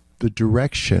the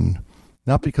direction,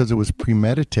 not because it was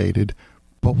premeditated,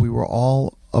 but we were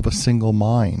all of a single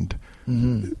mind.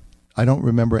 Mm-hmm. I don't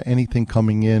remember anything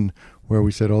coming in where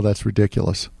we said, oh, that's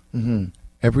ridiculous. Mm-hmm.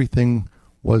 Everything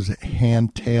was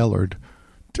hand-tailored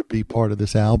to be part of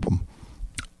this album.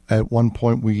 At one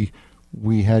point,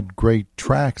 we had great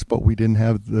tracks, but we didn't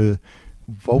have the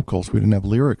vocals. We didn't have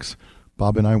lyrics.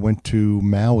 Bob and I went to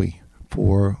Maui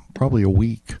for probably a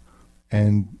week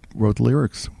and wrote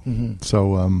lyrics. Mm-hmm.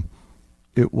 So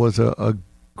it was a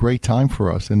great time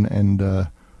for us and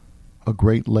a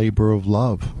great labor of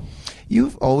love.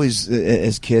 You've always,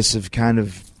 as Kiss, have kind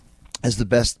of, as the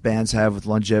best bands have with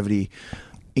longevity,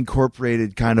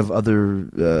 incorporated kind of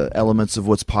other elements of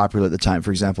what's popular at the time. For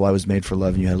example, I Was Made for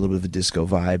Love, and you had a little bit of a disco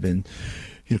vibe, and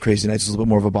Crazy Nights was a little bit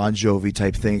more of a Bon Jovi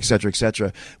type thing, et cetera, et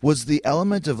cetera. Was the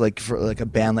element of for a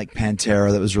band like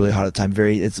Pantera that was really hot at the time,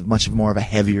 it's much more of a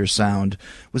heavier sound,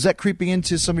 was that creeping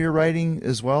into some of your writing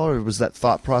as well, or was that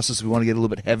thought process we want to get a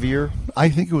little bit heavier? I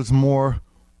think it was more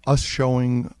us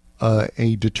showing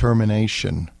a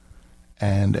determination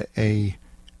and a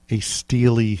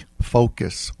steely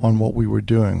focus on what we were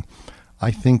doing.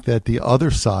 I think that the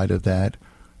other side of that,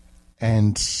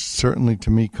 and certainly to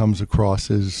me comes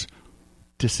across as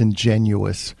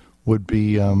disingenuous, would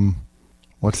be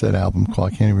what's that album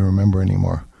called? I can't even remember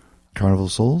anymore. Carnival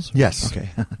of Souls? Yes. Okay.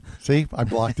 See, I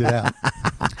blocked it out.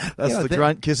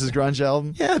 That's Kiss's grunge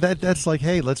album. Yeah, that's like,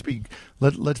 hey, let's be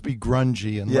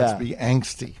grungy and let's be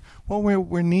angsty. Well,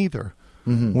 we're neither.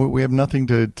 Mm-hmm. We have nothing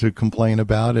to complain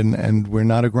about, and we're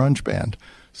not a grunge band.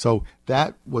 So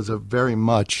that was a very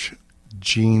much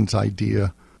Gene's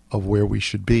idea of where we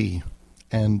should be,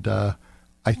 and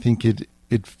I think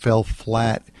it fell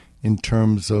flat in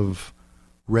terms of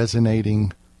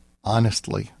resonating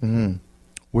honestly. Mm-hmm.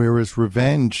 Whereas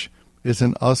Revenge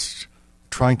isn't us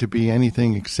trying to be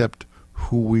anything except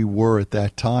who we were at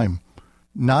that time.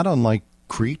 Not unlike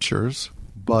Creatures,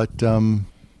 but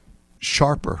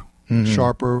sharper. Mm-hmm.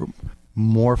 Sharper,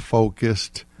 more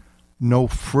focused, no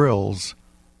frills,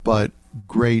 but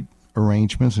great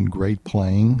arrangements and great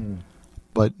playing,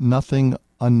 but nothing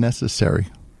unnecessary.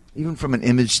 Even from an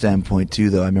image standpoint, too,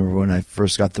 though, I remember when I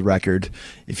first got the record,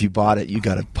 if you bought it, you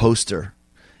got a poster.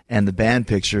 And the band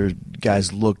picture,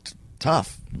 guys looked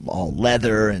tough, all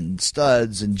leather and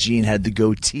studs, and Gene had the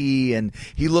goatee, and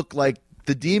he looked like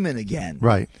the Demon again.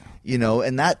 Right.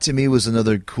 And that to me was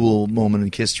another cool moment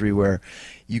in history where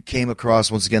you came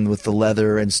across, once again, with the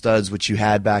leather and studs, which you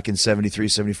had back in 73,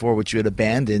 74, which you had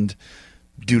abandoned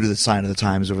due to the sign of the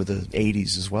times over the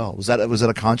 80s as well. Was that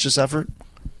a conscious effort?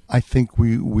 I think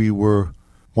we were,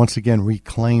 once again,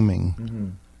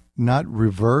 reclaiming, not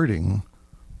reverting.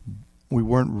 We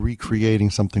weren't recreating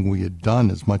something we had done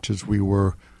as much as we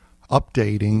were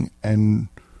updating and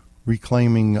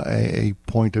reclaiming a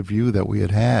point of view that we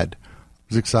had had.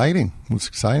 It was exciting.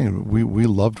 We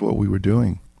loved what we were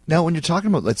doing. Now, when you're talking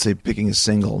about, let's say, picking a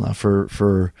single, now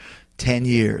for 10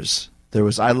 years, there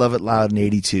was I Love It Loud in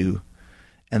 82,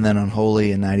 and then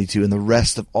Unholy in 92, and the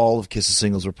rest of all of Kiss's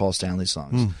singles were Paul Stanley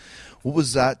songs. What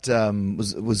was that?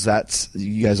 Was that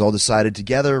you guys all decided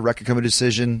together, record company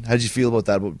decision? How did you feel about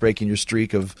that, about breaking your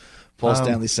streak of Paul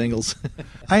Stanley singles?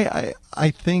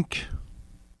 I think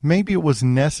maybe it was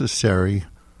necessary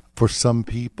for some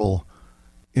people,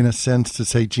 in a sense, to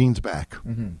say Gene's back.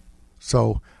 Mm-hmm.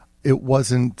 So it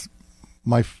wasn't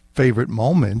my favorite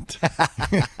moment,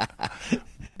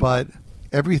 but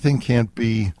everything can't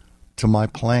be to my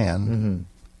plan.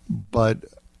 Mm-hmm. But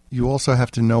you also have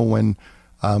to know when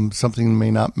something may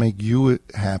not make you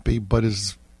happy, but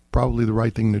is probably the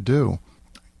right thing to do.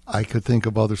 I could think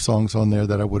of other songs on there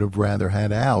that I would have rather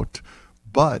had out,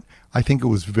 but I think it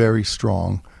was very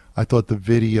strong. I thought the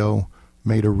video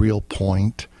made a real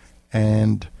point,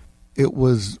 and it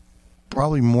was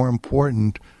probably more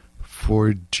important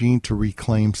for Gene to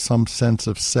reclaim some sense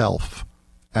of self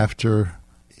after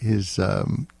his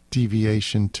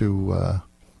deviation to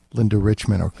Linda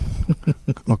Richman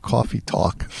or Coffee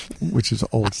Talk, which is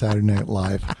old Saturday Night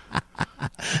Live.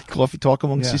 Coffee talk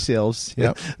amongst Yeah. yourselves.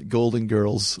 Yep. Golden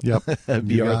Girls. Yep.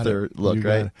 B. You got Arthur it. look, You got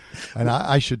right? it. And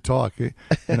I should talk.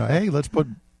 Hey, let's put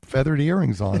feathered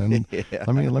earrings on, and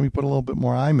let me put a little bit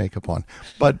more eye makeup on.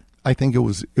 But I think it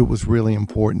was really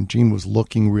important. Gene was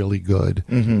looking really good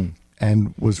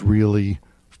and was really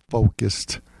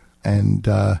focused, and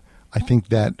I think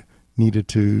that needed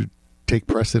to take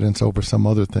precedence over some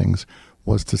other things.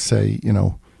 Was to say,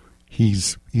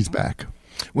 he's back.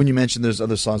 When you mentioned there's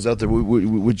other songs out there,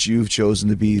 would you have chosen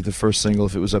to be the first single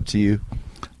if it was up to you?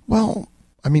 Well,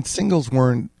 I mean, singles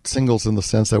weren't singles in the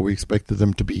sense that we expected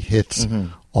them to be hits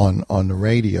on the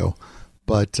radio,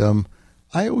 but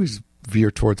I always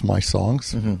veer towards my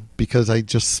songs because I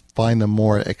just find them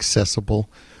more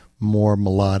accessible, more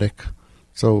melodic.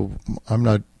 So I'm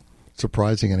not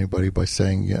surprising anybody by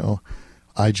saying,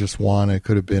 I Just Wanna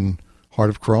could have been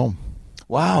Heart of Chrome.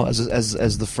 Wow,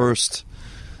 as the first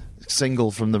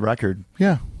single from the record.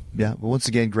 Yeah. Yeah, but once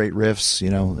again, great riffs,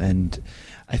 and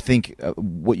I think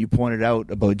what you pointed out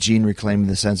about Gene reclaiming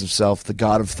the sense of self, the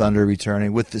God of Thunder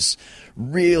returning with this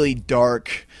really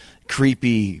dark,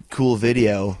 creepy, cool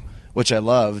video, which I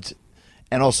loved,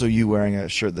 and also you wearing a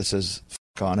shirt that says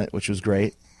 "f*** on it, which was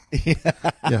great.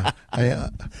 Yeah.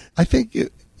 I think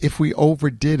if we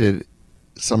overdid it,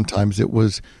 sometimes it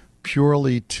was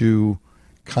purely to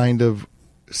kind of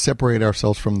separate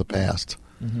ourselves from the past.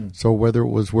 So whether it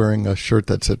was wearing a shirt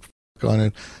that said "f*** on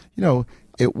it,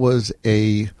 it was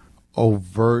a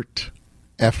overt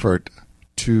effort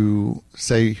to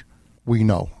say we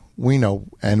know,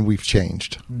 and we've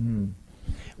changed.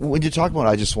 When you talk about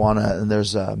I Just Wanna, and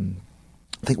there's I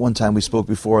think one time we spoke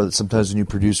before that sometimes when you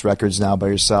produce records now by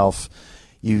yourself,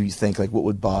 you think like, what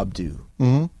would Bob do?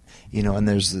 And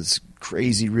there's this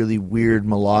crazy, really weird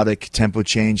melodic tempo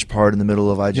change part in the middle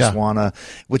of I Just Wanna,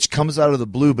 which comes out of the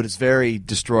blue, but it's very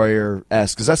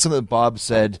Destroyer-esque. Is that something that Bob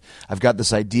said, I've got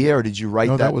this idea, or did you write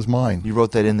that? No, that was mine. You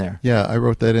wrote that in there? Yeah, I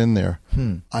wrote that in there.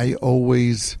 I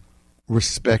always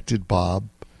respected Bob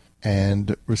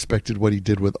and respected what he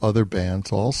did with other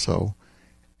bands also.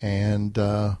 And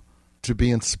to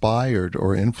be inspired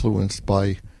or influenced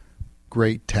by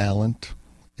great talent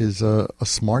is a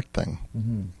smart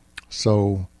thing.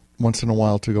 So once in a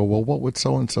while to go, well, what would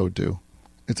so-and-so do?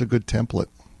 It's a good template.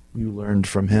 You learned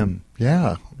from him.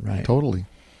 Yeah, right. Totally.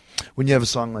 When you have a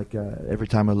song like Every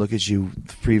Time I Look at You,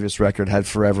 the previous record had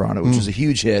Forever on it, which was a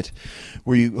huge hit.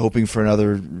 Were you hoping for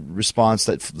another response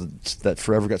that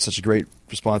Forever got such a great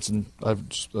response? And I've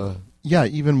just, yeah,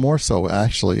 even more so,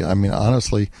 actually. I mean,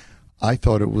 honestly, I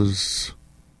thought it was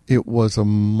a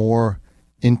more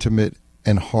intimate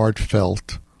and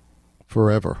heartfelt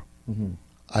Forever.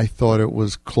 I thought it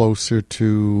was closer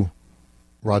to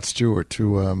Rod Stewart,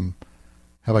 to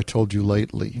Have I Told You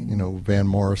Lately, Van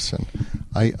Morrison.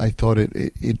 I thought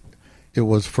it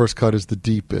was First Cut is the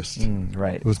deepest.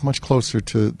 Right. It was much closer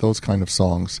to those kind of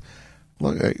songs.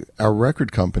 Look, our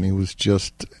record company was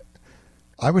just,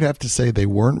 I would have to say they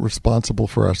weren't responsible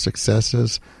for our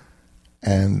successes,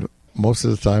 and most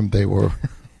of the time they were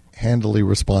handily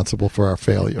responsible for our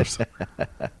failures.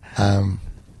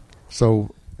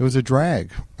 So it was a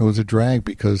drag. It was a drag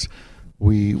because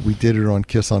we did it on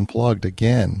Kiss Unplugged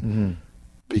again,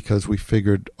 because we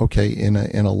figured, okay, in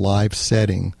a live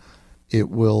setting, it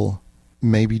will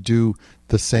maybe do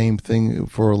the same thing,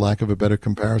 for lack of a better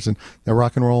comparison, that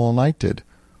Rock and Roll All Night did.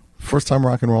 First time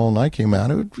Rock and Roll All Night came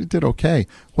out, it did okay. It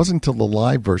wasn't until the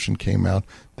live version came out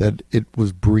that it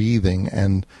was breathing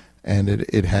and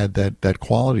it had that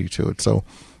quality to it. So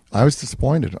I was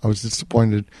disappointed. I was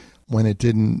disappointed when it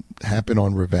didn't happen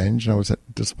on Revenge, and I was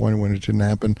disappointed when it didn't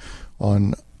happen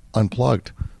on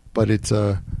Unplugged. But it's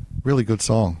a really good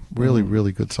song. Really,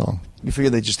 really good song. You figure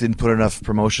they just didn't put enough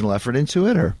promotional effort into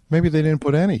it, or maybe they didn't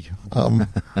put any.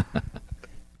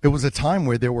 It was a time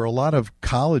where there were a lot of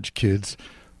college kids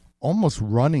almost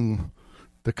running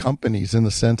the companies, in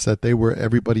the sense that they were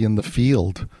everybody in the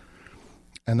field,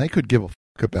 and they could give a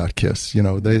fuck about Kiss.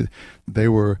 They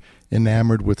were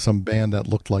enamored with some band that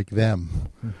looked like them,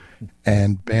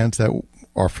 and bands that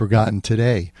are forgotten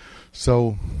today.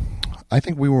 So I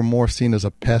think we were more seen as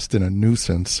a pest and a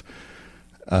nuisance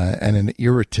and an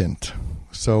irritant.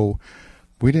 So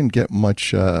we didn't get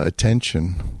much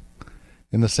attention.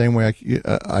 In the same way,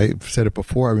 I've said it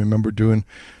before, I remember doing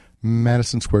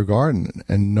Madison Square Garden,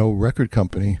 and no record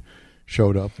company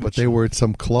showed up, but they were at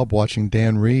some club watching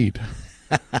Dan Reed.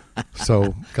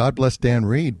 So God bless Dan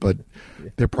Reed, but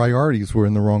their priorities were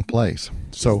in the wrong place.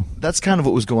 So that's kind of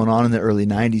what was going on in the early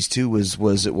 90s too, was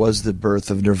it was the birth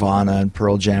of Nirvana and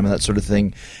Pearl Jam and that sort of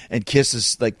thing, and Kiss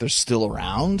is like, they're still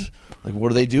around, like,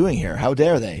 what are they doing here, how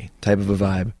dare they, type of a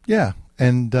vibe. Yeah,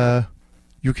 and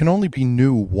you can only be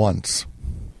new once.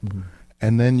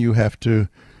 And then you have to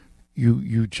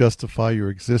you justify your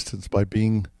existence by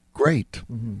being great.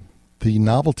 The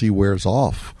novelty wears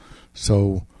off.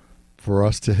 So for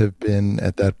us to have been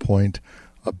at that point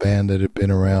a band that had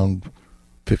been around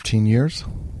 15 years,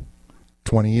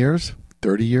 20 years,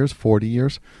 30 years, 40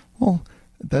 years, well,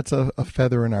 that's a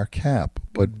feather in our cap.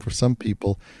 But for some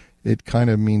people, it kind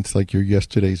of means like you're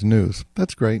yesterday's news.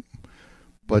 That's great.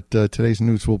 But today's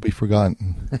news will be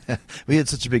forgotten. We had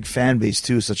such a big fan base,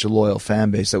 too, such a loyal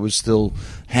fan base that was still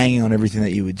hanging on everything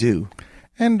that you would do.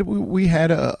 And we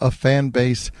had a fan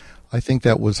base, I think,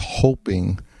 that was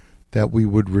hoping that we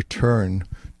would return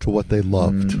to what they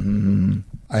loved.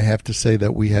 I have to say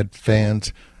that we had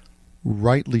fans,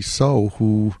 rightly so,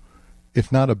 who,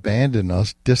 if not abandoned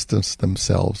us, distanced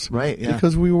themselves. Right, yeah.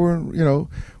 Because we weren't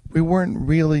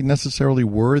really necessarily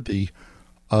worthy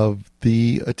of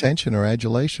the attention or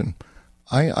adulation.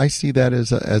 I see that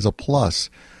as a plus.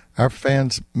 Our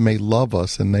fans may love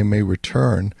us and they may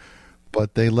return,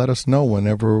 but they let us know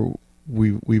whenever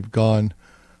we've gone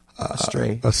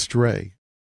astray.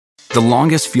 The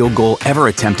longest field goal ever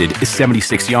attempted is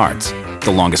 76 yards.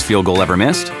 The longest field goal ever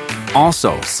missed?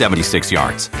 Also 76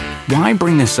 yards. Why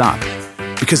bring this up?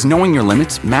 Because knowing your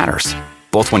limits matters,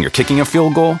 both when you're kicking a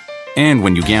field goal and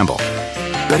when you gamble.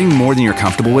 Betting more than you're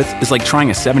comfortable with is like trying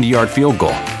a 70-yard field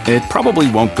goal. It probably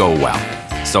won't go well.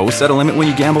 So set a limit when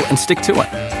you gamble and stick to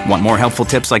it. Want more helpful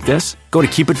tips like this? Go to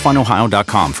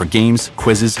keepitfunohio.com for games,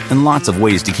 quizzes, and lots of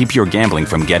ways to keep your gambling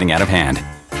from getting out of hand.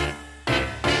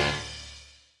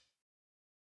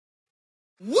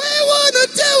 We wanna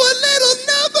do a little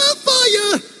number for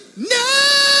you now.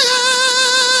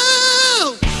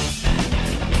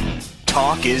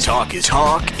 Talk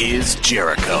is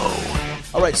Jericho.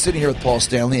 All right, sitting here with Paul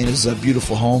Stanley in his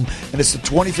beautiful home, and it's the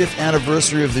 25th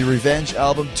anniversary of the Revenge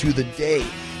album to the day.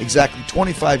 Exactly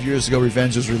 25 years ago,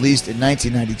 Revenge was released in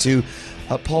 1992.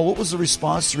 Paul, what was the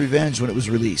response to Revenge when it was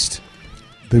released?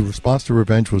 The response to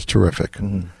Revenge was terrific.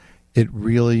 It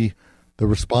really, the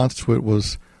response to it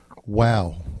was,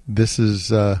 wow, this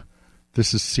is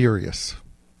serious,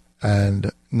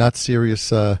 and not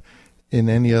serious in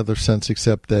any other sense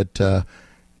except that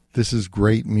this is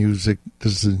great music.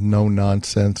 This is no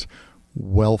nonsense,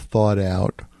 well thought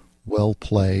out, well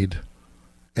played,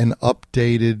 an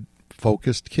updated,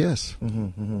 focused Kiss.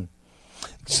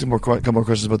 Just a couple more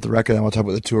questions about the record. I want to talk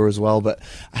about the tour as well, but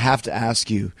I have to ask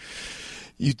you.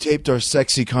 You taped our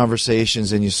sexy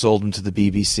conversations and you sold them to the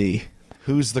BBC.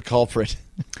 Who's the culprit?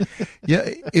 Yeah,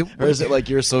 or is it like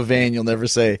you're so vain you'll never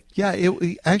say? Yeah,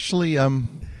 it actually.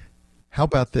 How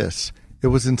about this? It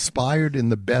was inspired in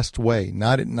the best way,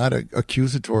 not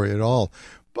accusatory at all.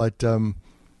 But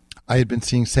I had been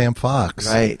seeing Sam Fox,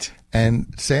 right?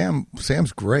 And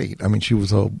Sam's great. I mean, she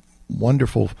was a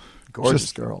wonderful,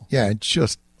 gorgeous girl. Yeah,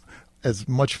 just as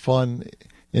much fun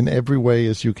in every way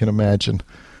as you can imagine.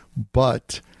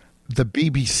 But the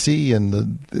BBC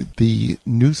and the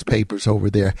newspapers over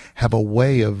there have a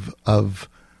way of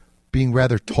being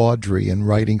rather tawdry and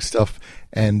writing stuff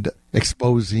and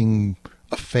exposing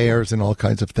affairs and all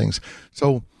kinds of things.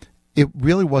 So it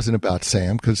really wasn't about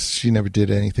Sam because she never did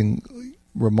anything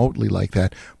remotely like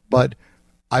that. But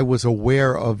I was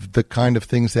aware of the kind of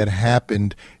things that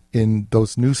happened in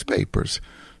those newspapers.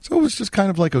 So it was just kind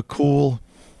of like a cool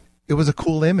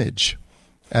image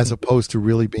as opposed to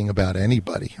really being about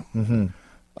anybody.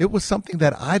 It was something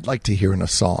that I'd like to hear in a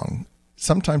song.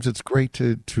 Sometimes it's great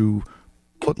to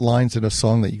put lines in a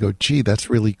song that you go, gee, that's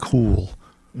really cool.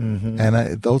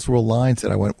 And those were lines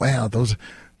that I went, wow, those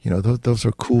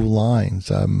are cool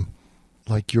lines.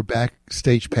 Like your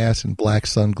backstage pass and black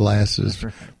sunglasses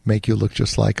make you look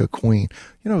just like a queen.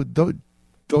 You know,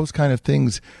 those kind of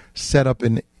things set up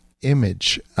an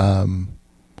image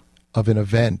of an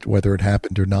event, whether it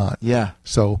happened or not. Yeah.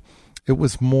 So it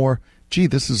was more, gee,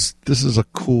 this is a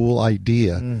cool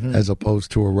idea as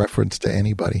opposed to a reference to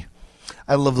anybody.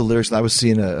 I love the lyrics. I was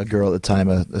seeing a girl at the time,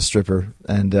 a stripper,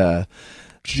 and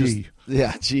gee.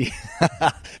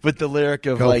 But the lyric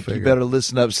of figure. You better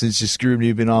listen up since you screwed me,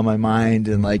 you've been on my mind,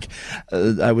 and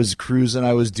I was cruising,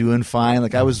 I was doing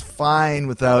fine, I was fine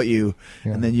without you,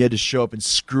 and then you had to show up and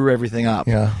screw everything up.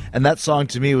 Yeah. And that song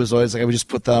to me was always I would just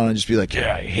put that on and just be like,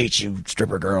 yeah, I hate you,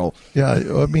 stripper girl. Yeah,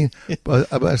 I mean, but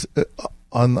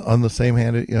on the same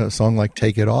hand, a song like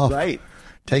 "Take It Off," right?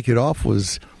 "Take It Off"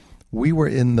 we were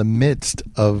in the midst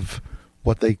of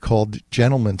what they called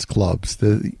gentlemen's clubs,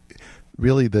 the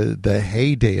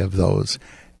heyday of those,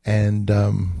 and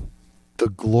the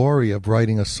glory of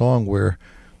writing a song where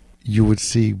you would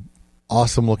see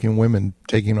awesome looking women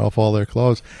taking off all their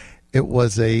clothes. It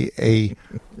was a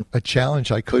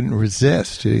challenge I couldn't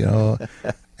resist,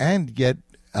 and yet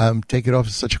Take It Off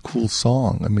is such a cool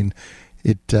song. I mean,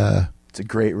 it's a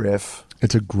great riff.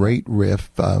 It's a great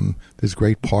riff. There's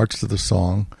great parts to the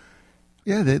song.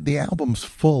 Yeah, the album's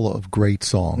full of great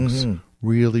songs.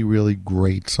 Really, really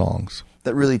great songs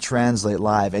that really translate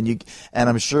live. And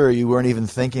I'm sure you weren't even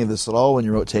thinking of this at all when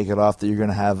you wrote Take It Off, that you're going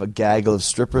to have a gaggle of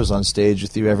strippers on stage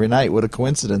with you every night. What a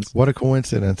coincidence. What a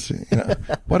coincidence.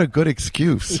 What a good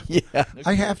excuse. Yeah.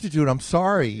 I have to do it. I'm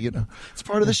sorry. It's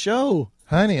part of the show.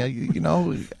 Honey,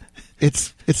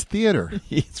 it's theater.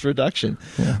 It's production.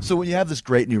 Yeah. So when you have this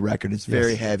great new record, it's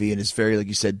very heavy and it's very, like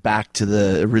you said, back to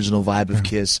the original vibe of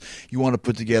Kiss. You want to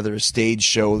put together a stage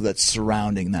show that's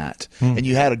surrounding that. And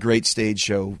you had a great stage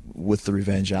show with the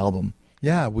Revenge album.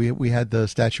 Yeah, we had the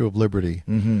Statue of Liberty,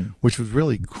 which was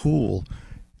really cool.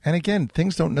 And again,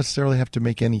 things don't necessarily have to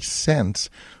make any sense,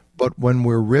 but when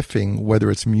we're riffing, whether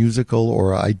it's musical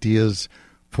or ideas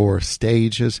for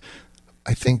stages,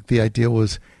 I think the idea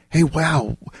was, hey,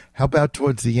 wow, how about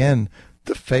towards the end,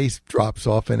 the face drops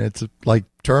off and it's like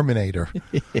Terminator.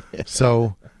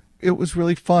 So it was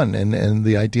really fun. And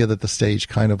the idea that the stage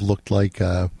kind of looked like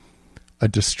a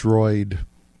destroyed,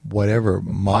 whatever,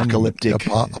 apocalyptic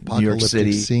New York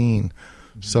City scene.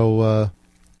 So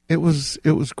it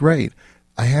was great.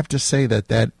 I have to say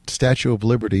that Statue of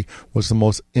Liberty was the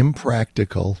most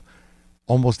impractical,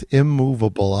 almost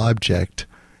immovable object.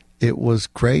 It was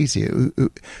crazy.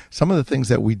 Some of the things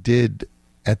that we did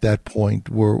at that point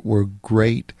were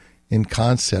great in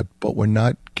concept, but were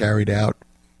not carried out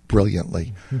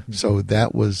brilliantly. So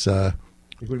that was...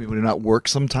 Would it not work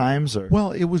sometimes? Or?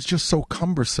 Well, it was just so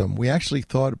cumbersome. We actually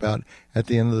thought about, at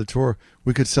the end of the tour,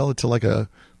 we could sell it to like a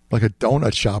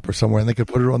donut shop or somewhere, and they could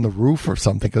put it on the roof or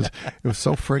something, because it was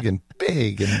so friggin'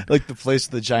 big. And like the place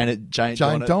with the giant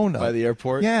donut by the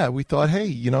airport? Yeah, we thought, hey,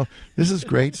 this is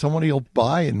great. Somebody will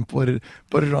buy it and put it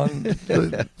on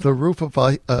the roof of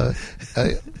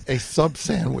a sub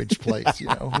sandwich place.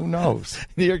 Who knows?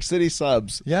 New York City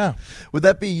subs. Yeah. Would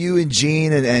that be you and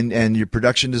Gene and your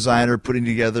production designer putting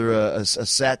together a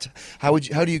set? How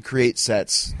do you create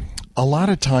sets? A lot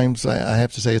of times, I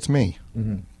have to say, it's me.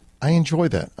 I enjoy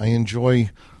that. I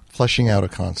enjoy fleshing out a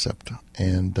concept.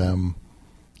 And,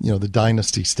 the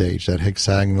Dynasty stage, that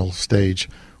hexagonal stage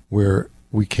where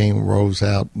we came rows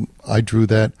out, I drew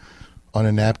that on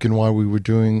a napkin while we were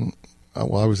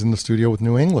while I was in the studio with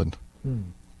New England.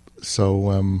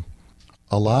 So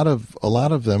a lot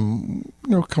of them,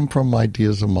 come from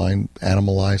ideas of mine,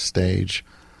 Animalized stage,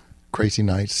 Crazy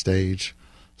Nights stage.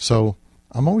 So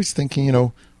I'm always thinking,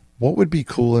 what would be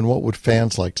cool and what would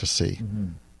fans like to see?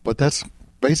 But that's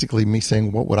basically me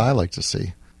saying, what would I like to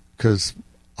see? Because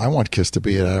I want Kiss to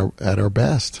be at our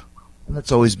best. And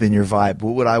that's always been your vibe.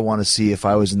 What would I want to see if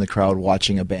I was in the crowd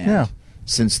watching a band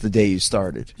since the day you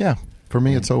started? Yeah. For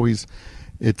me,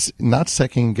 it's not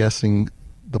second-guessing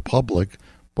the public,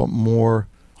 but more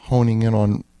honing in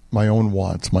on my own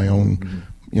wants, my own,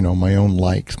 my own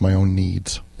likes, my own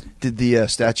needs. Did the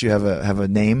statue have a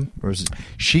name? Or is it...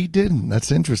 She didn't.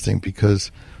 That's interesting because...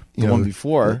 The one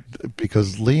before,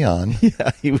 because Leon,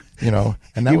 and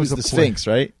that was the Sphinx,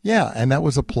 right? Yeah, and that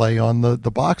was a play on the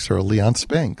boxer Leon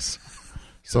Spinks.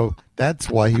 So that's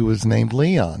why he was named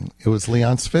Leon. It was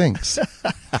Leon Spinks.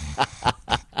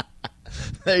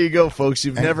 There you go, folks.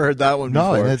 You've never heard that one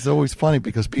before. No, and it's always funny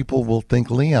because people will think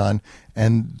Leon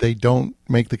and they don't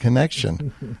make the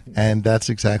connection, and that's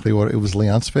exactly what it was.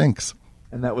 Leon Spinks,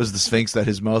 and that was the Sphinx that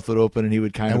his mouth would open and he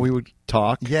would we would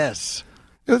talk. Yes.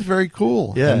 It was very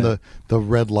cool. Yeah. And the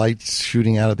red lights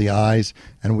shooting out of the eyes,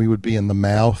 and we would be in the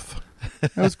mouth.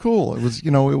 It was cool. It was, it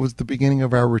was the beginning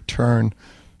of our return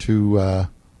to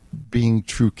being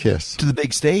true Kiss. To the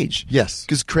big stage. Yes.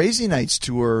 Because Crazy Nights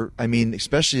tour, I mean,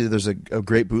 especially there's a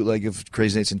great bootleg of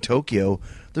Crazy Nights in Tokyo.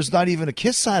 There's not even a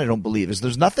Kiss sign, I don't believe.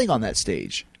 There's nothing on that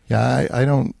stage. Yeah, I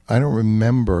don't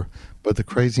remember, but the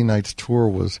Crazy Nights tour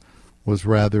was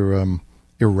rather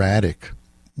erratic.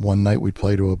 One night we'd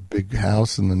play to a big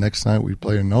house, and the next night we'd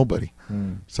play to nobody.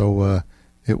 So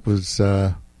it was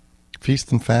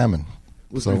feast and famine.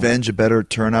 Was Revenge a better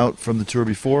turnout from the tour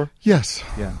before? Yes.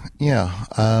 Yeah.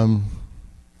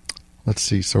 Let's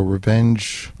see. So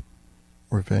Revenge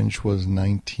was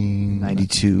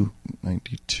 1992.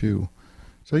 92.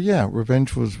 So yeah,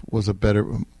 Revenge was a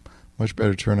much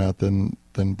better turnout than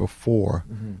before.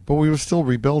 But we were still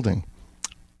rebuilding.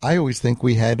 I always think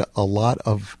we had a lot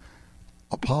of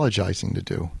apologizing to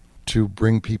do to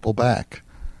bring people back.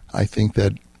 I think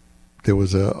that there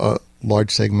was a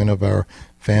large segment of our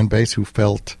fan base who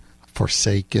felt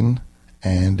forsaken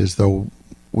and as though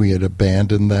we had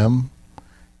abandoned them.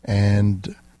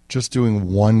 And just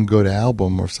doing one good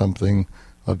album or something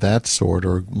of that sort,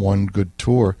 or one good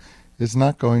tour, is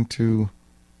not going to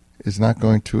is not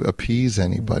going to appease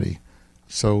anybody.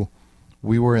 So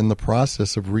we were in the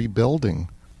process of rebuilding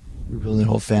Rebuilding the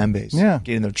whole fan base. Yeah.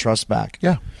 Getting their trust back.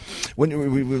 Yeah.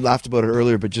 When we laughed about it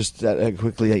earlier, but just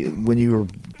quickly, when you were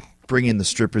bringing the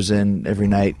strippers in every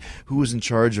night, who was in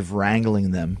charge of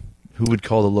wrangling them? Who would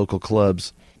call the local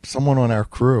clubs? Someone on our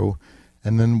crew,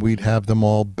 and then we'd have them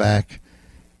all back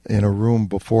in a room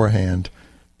beforehand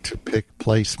to pick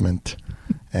placement,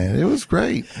 and it was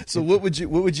great. So what would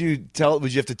you tell?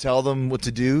 Would you have to tell them what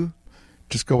to do?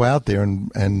 Just go out there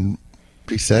and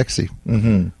be sexy.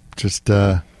 Mm-hmm. Just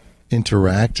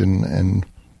interact and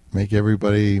make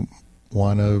everybody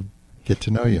want to get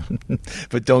to know you.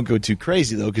 But don't go too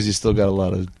crazy though, because you still got a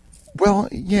lot of. Well,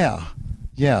 yeah.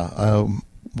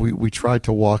 We tried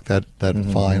to walk that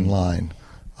fine line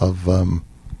of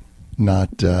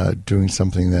not doing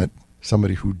something that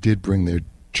somebody who did bring their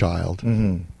child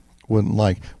wouldn't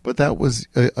like. But that was,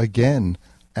 again,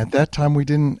 at that time we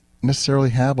didn't necessarily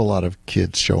have a lot of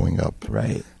kids showing up.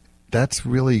 Right. That's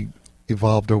really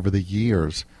evolved over the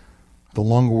years. The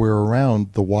longer we're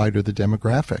around, the wider the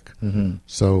demographic. Mm-hmm.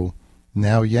 So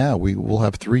now, we will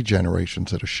have 3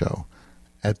 generations at a show.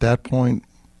 At that point,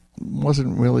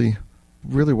 really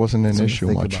wasn't an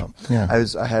issue much. About. Yeah.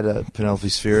 I had Penelope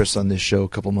Spheris on this show a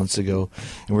couple months ago,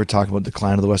 and we were talking about the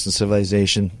decline of the Western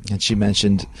civilization, and she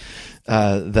mentioned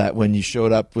that when you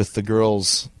showed up with the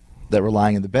girls that were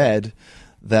lying in the bed,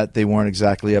 that they weren't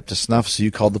exactly up to snuff, so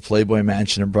you called the Playboy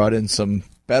Mansion and brought in some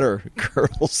better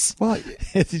girls. Well,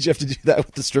 did you have to do that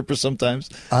with the strippers sometimes?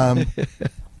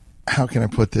 How can I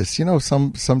put this?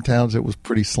 Some towns it was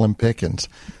pretty slim pickings,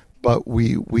 but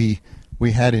we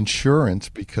had insurance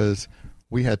because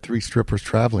we had 3 strippers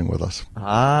traveling with us.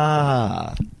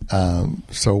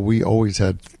 So we always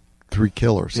had 3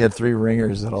 killers. You had 3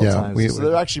 ringers at all times. So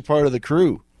they're actually part of the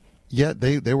crew. Yeah,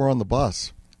 they were on the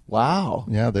bus. Wow.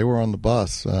 Yeah, they were on the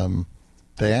bus.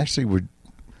 They actually were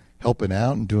helping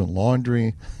out and doing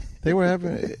laundry. They were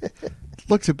having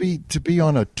look to be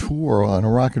on a tour, on a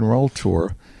rock and roll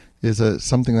tour, is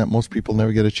something that most people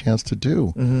never get a chance to do.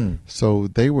 Mm-hmm. So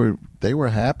they were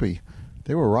happy.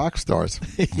 They were rock stars.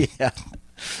 Yeah.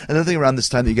 Another thing around this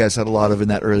time that you guys had a lot of in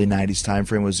that early '90s time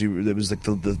frame was it was like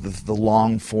the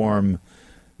long form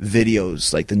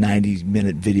videos, like the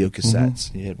 90-minute video cassettes.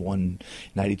 Mm-hmm. You had one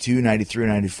 92, 93,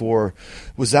 94.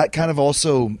 Was that kind of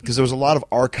also because there was a lot of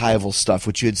archival stuff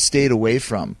which you had stayed away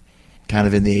from, kind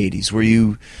of in the '80s? Were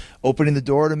you opening the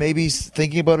door to maybe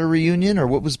thinking about a reunion, or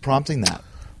what was prompting that?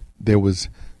 There was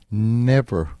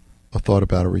never a thought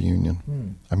about a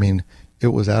reunion. I mean, it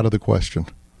was out of the question.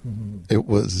 Mm-hmm. It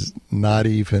was not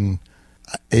even,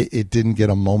 it didn't get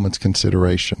a moment's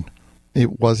consideration.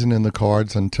 It wasn't in the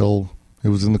cards until it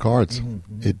was in the cards.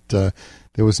 Mm-hmm.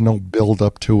 There was no build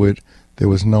up to it. There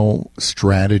was no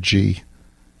strategy.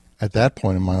 At that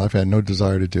point in my life, I had no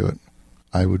desire to do it.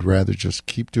 I would rather just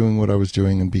keep doing what I was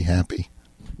doing and be happy.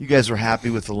 You guys were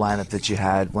happy with the lineup that you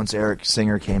had once Eric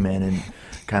Singer came in and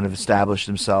kind of established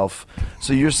himself.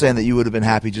 So you're saying that you would have been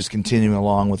happy just continuing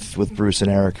along with Bruce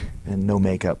and Eric and no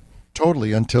makeup?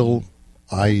 Totally, until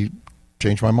I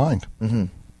changed my mind. Mm-hmm.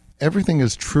 Everything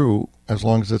is true as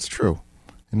long as it's true.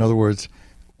 In other words,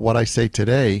 what I say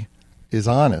today is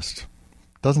honest.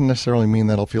 Doesn't necessarily mean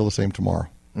that I'll feel the same tomorrow.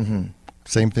 Mm-hmm.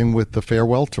 Same thing with the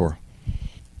farewell tour.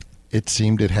 It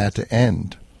seemed it had to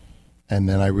end. And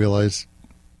then I realized,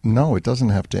 no, it doesn't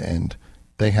have to end.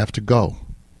 They have to go.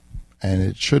 And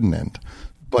it shouldn't end.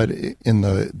 But in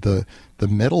the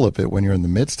middle of it, when you're in the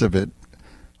midst of it,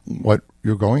 what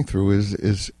you're going through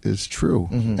is true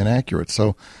and accurate.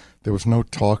 So there was no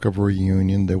talk of a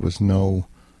reunion. There was no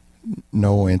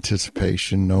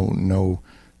anticipation. No.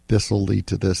 This will lead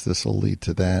to this. This will lead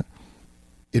to that.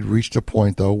 It reached a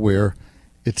point though where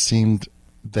it seemed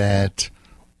that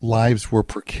lives were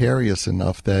precarious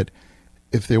enough that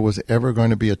if there was ever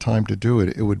going to be a time to do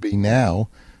it, it would be now,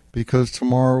 because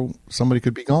tomorrow somebody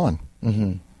could be gone.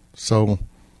 Mm-hmm. So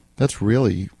that's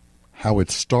really how it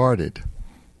started.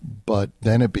 But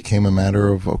then it became a matter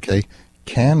of, okay,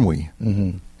 can we?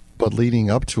 Mm-hmm. But leading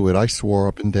up to it, I swore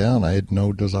up and down I had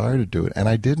no desire to do it, and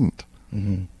I didn't.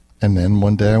 Mm-hmm. And then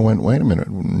one day I went, wait a minute,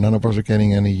 none of us are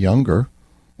getting any younger,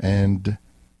 and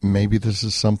maybe this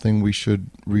is something we should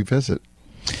revisit.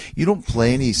 You don't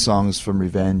play any songs from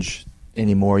Revenge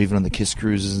anymore, even on the Kiss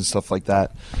cruises and stuff like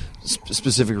that.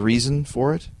 Specific reason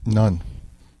for it? None.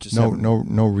 Just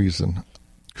no reason.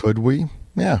 Could we?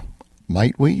 Yeah.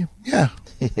 Might we? Yeah.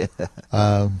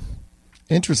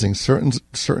 Interesting.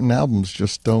 Certain albums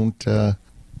just don't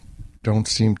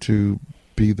seem to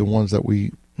be the ones that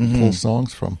we pull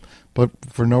songs from, but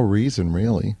for no reason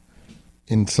really.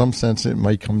 In some sense, it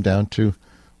might come down to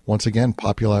once again,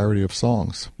 popularity of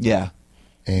songs. Yeah.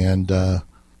 And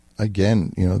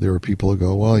again, there are people who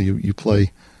go, well, you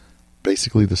play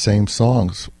basically the same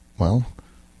songs. Well,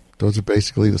 those are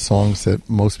basically the songs that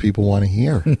most people want to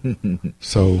hear.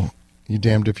 So you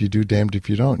damned if you do, damned if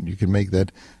you don't. You can make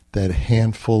that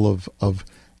handful of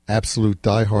absolute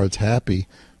diehards happy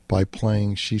by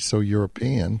playing She's So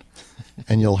European,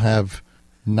 and you'll have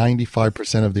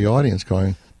 95% of the audience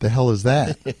going, the hell is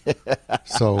that?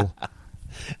 So...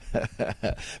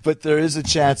 But there is a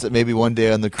chance that maybe one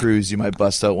day on the cruise you might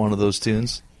bust out one of those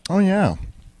tunes. Oh yeah,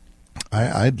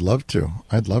 I'd love to.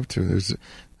 There's,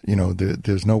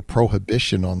 there's no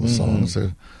prohibition on the songs.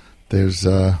 There's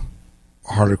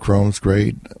Heart of Chrome's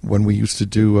great. When we used to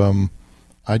do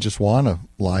I Just Wanna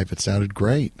live, it sounded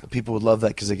great. People would love that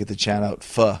because they get to chant out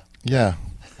 "pho." Yeah.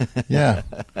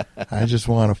 I just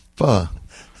wanna pho.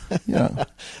 Yeah,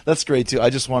 that's great too. I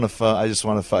just want to. I just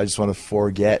want to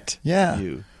forget. Yeah,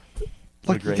 you.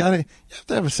 Look, you have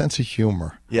to have a sense of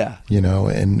humor. Yeah,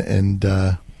 and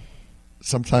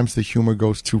sometimes the humor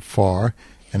goes too far,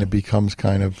 and it becomes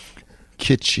kind of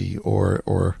kitschy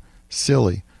or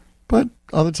silly. But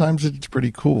other times it's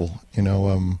pretty cool.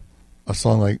 A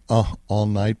song like "All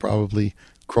Night" probably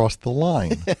crossed the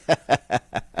line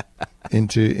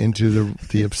into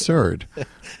the absurd.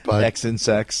 But X and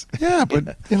sex. Yeah,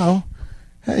 but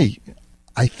hey,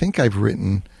 I think I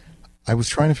was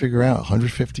trying to figure out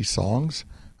 150 songs.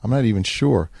 I'm not even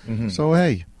sure. Mm-hmm. So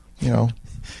hey, a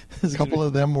couple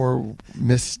of them were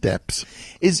missteps.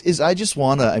 Is I Just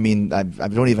Wanna, I mean, I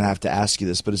don't even have to ask you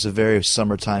this, but it's a very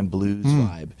summertime blues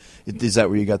vibe. Is that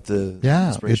where you got the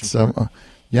inspiration from?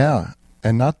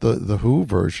 And not the Who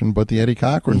version, but the Eddie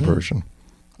Cochran version.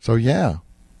 So yeah.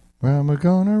 Where am I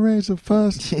gonna raise a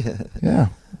fuss? Yeah.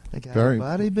 I got a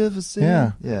body built for sin.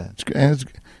 Yeah. And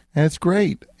it's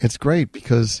great. It's great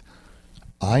because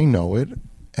I know it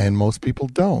and most people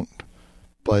don't.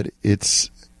 But it's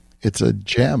a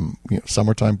gem.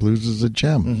 Summertime blues is a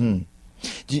gem. Mm-hmm.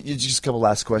 Just a couple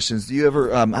last questions. Do you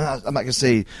ever? I'm not gonna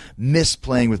say miss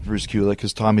playing with Bruce Kulick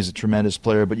because Tommy's a tremendous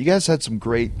player, but you guys had some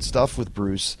great stuff with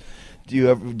Bruce. Do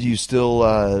you still?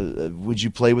 Would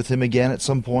you play with him again at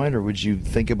some point, or would you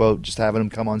think about just having him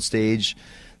come on stage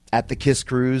at the Kiss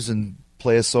Cruise and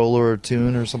play a solo or a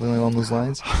tune or something along those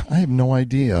lines? I have no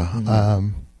idea.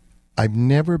 Mm-hmm. I've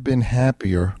never been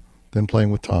happier than playing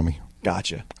with Tommy.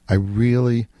 Gotcha. I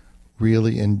really,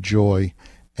 really enjoy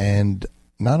and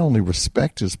not only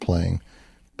respect his playing,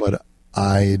 but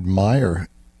I admire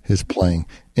his playing.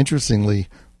 Interestingly,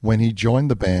 when he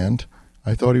joined the band,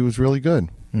 I thought he was really good.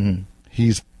 Mm-hmm.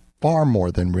 He's far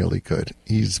more than really good.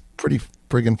 He's pretty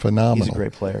friggin' phenomenal. He's a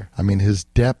great player. I mean, his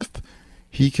depth,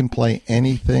 he can play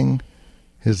anything.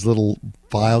 His little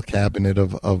file cabinet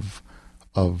of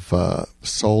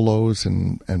solos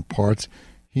and parts,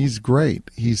 he's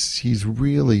great. He's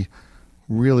really,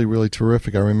 really, really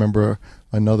terrific. I remember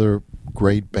another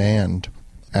great band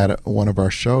at one of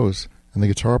our shows, and the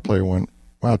guitar player went,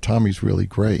 "Wow, Tommy's really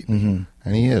great," and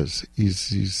he is.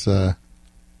 He's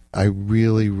I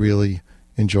really, really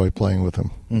enjoy playing with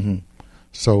him. Mm-hmm.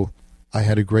 So I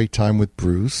had a great time with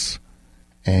Bruce,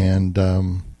 and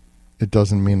it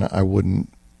doesn't mean I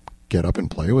wouldn't get up and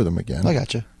play with him again. I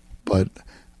gotcha. But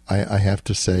I have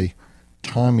to say,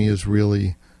 Tommy is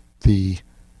really the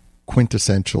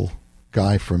quintessential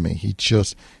guy for me. He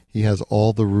has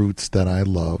all the roots that I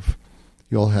love.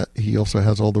 He also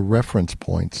has all the reference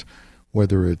points,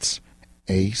 whether it's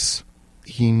Ace.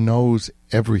 He knows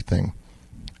everything.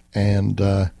 And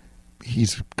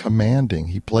he's commanding.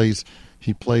 He plays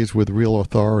with real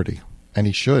authority, and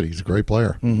he should. He's a great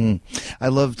player. Mm-hmm. I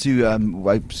love to.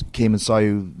 I came and saw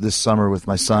you this summer with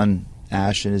my son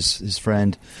Ash and his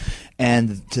friend,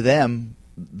 and to them,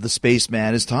 the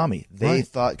Spaceman is Tommy. They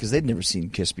thought, because they'd never seen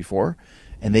Kiss before,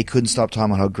 and they couldn't stop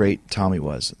talking about how great Tommy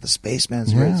was. The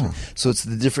Spaceman's great. So it's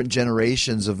the different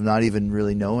generations of not even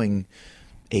really knowing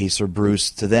Ace or Bruce.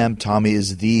 To them, Tommy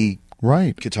is the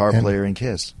guitar player in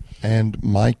Kiss. And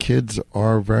my kids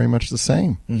are very much the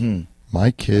same. Mm-hmm.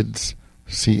 My kids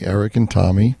see Eric and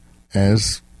Tommy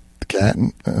as the Cat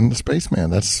and the Spaceman.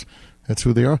 That's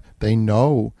who they are. They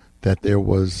know that there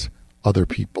was other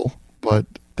people, but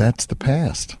that's the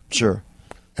past. Sure.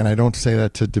 And I don't say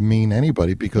that to demean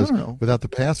anybody, because without the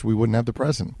past, we wouldn't have the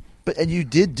present. And you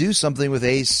did do something with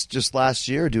Ace just last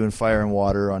year, doing Fire and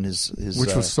Water on his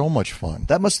which was so much fun.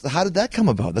 How did that come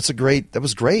about? That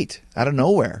was great out of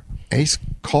nowhere. Ace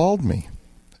called me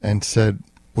and said,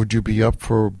 "Would you be up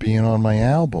for being on my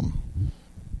album?"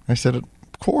 I said, "Of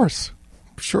course,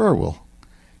 sure I will.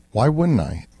 Why wouldn't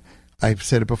I?" I've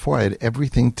said it before. I had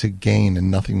everything to gain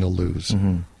and nothing to lose.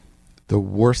 Mm-hmm. The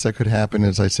worst that could happen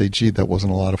is I say, gee, that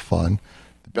wasn't a lot of fun.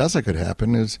 The best that could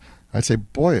happen is I'd say,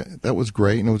 boy, that was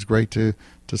great, and it was great to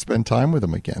spend time with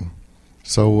him again.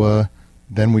 So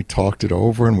then we talked it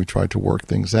over, and we tried to work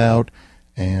things out,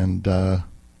 and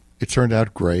it turned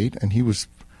out great. And he was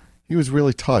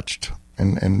really touched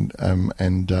and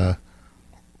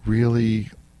really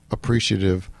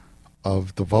appreciative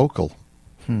of the vocal.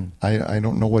 I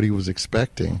don't know what he was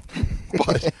expecting,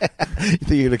 but You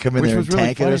think you're going to come in there and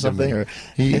tank it or something? Or?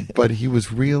 But he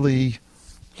was really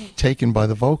taken by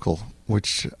the vocal,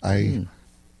 which I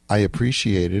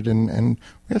appreciated, and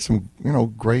we had some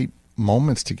great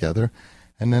moments together.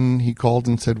 And then he called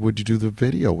and said, "Would you do the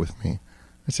video with me?"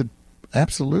 I said,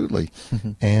 "Absolutely."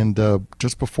 And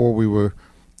just before we were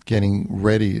getting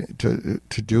ready to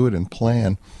do it and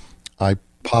plan, I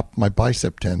popped my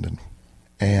bicep tendon,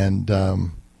 and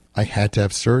I had to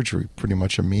have surgery pretty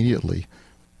much immediately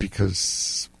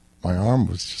because my arm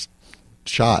was just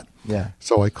shot. Yeah.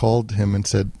 So I called him and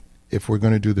said, if we're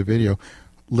going to do the video,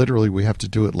 literally we have to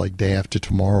do it like day after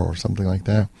tomorrow or something like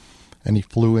that. And he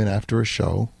flew in after a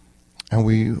show, and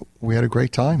we had a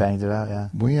great time. Banged it out, yeah.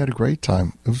 We had a great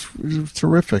time. It was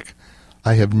terrific.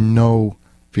 I have no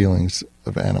feelings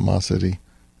of animosity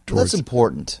towards... That's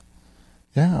important.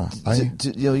 Yeah.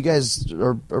 You guys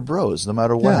are bros no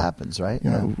matter what happens, right?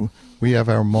 We have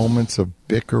our moments of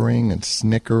bickering and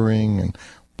snickering,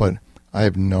 but I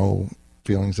have no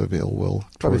feelings of ill will.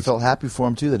 Probably felt happy for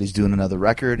him, too, that he's doing another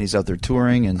record and he's out there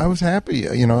touring. And I was happy.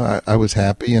 I was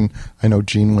happy, and I know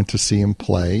Gene went to see him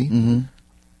play. Mm-hmm.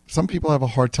 Some people have a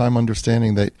hard time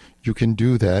understanding that you can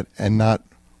do that and not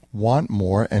want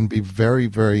more and be very,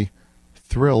 very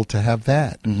thrilled to have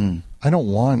that. Mm-hmm. I don't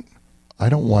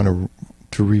want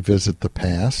to revisit the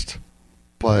past,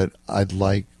 but I'd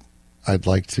like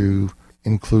to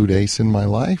include Ace in my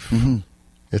life. Mm-hmm.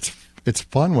 It's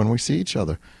fun when we see each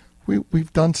other.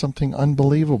 We've done something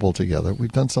unbelievable together.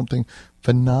 We've done something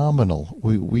phenomenal.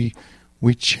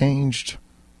 We changed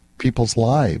people's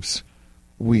lives.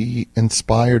 We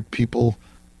inspired people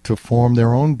to form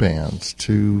their own bands,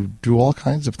 to do all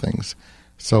kinds of things.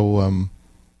 So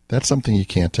that's something you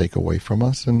can't take away from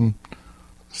us. And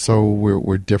so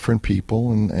we're different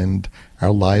people, and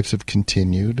our lives have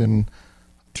continued. And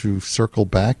to circle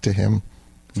back to him,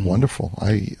 it's wonderful.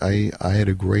 I had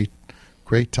a great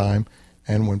time.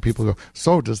 And when people go,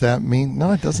 so does that mean?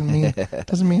 No, it doesn't mean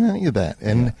any of that,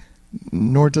 and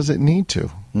nor does it need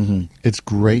to. Mm-hmm. It's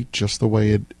great just the way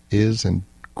it is, and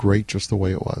great just the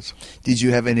way it was. Did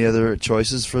you have any other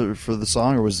choices for the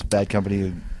song, or was Bad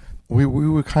Company? We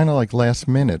were kind of like last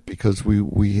minute, because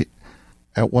we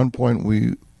at one point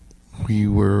we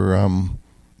were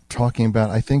talking about.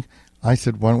 I think I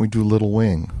said, why don't we do Little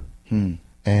Wing?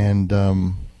 And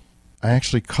I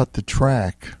actually cut the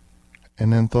track,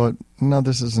 and then thought, no,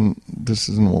 this isn't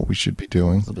what we should be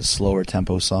doing. A little bit slower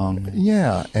tempo song.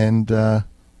 Yeah, and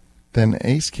then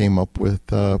Ace came up with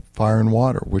Fire and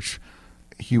Water, which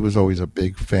he was always a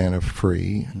big fan of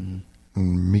Free, and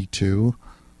me too.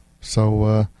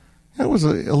 So it was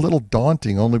a little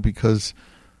daunting, only because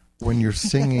when you're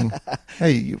singing,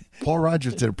 hey, Paul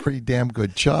Rodgers did a pretty damn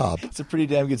good job. It's a pretty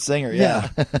damn good singer, yeah.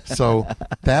 So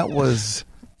that was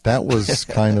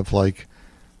kind of like,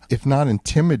 if not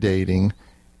intimidating,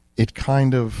 it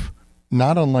kind of,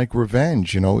 not unlike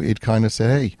Revenge, it kind of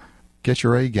said, hey, get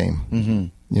your A game.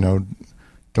 Mm-hmm.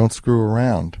 Don't screw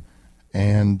around.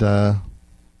 And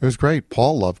it was great.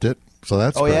 Paul loved it, so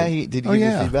that's great. Yeah? Did he give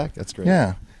you feedback? That's great.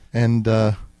 Yeah. And,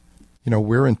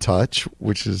 we're in touch,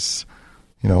 which is,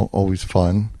 always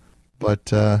fun. But,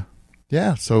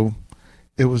 so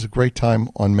it was a great time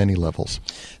on many levels.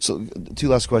 So, two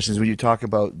last questions. When you talk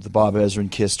about the Bob Ezrin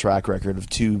and Kiss track record of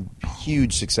two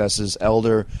huge successes,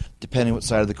 Elder, depending what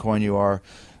side of the coin you are,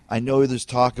 I know there's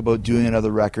talk about doing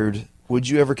another record. Would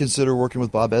you ever consider working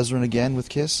with Bob Ezrin again with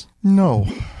Kiss? No.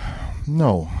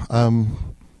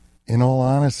 In all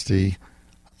honesty,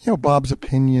 Bob's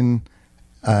opinion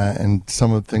and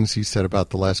some of the things he said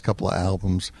about the last couple of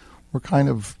albums were kind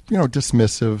of,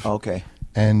 dismissive. Okay.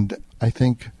 And I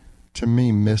think, to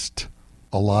me, missed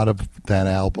a lot of that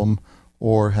album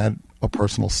or had a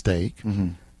personal stake.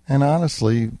 Mm-hmm. And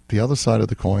honestly, the other side of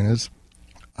the coin is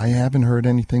I haven't heard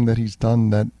anything that he's done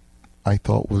that I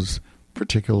thought was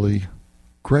particularly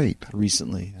great.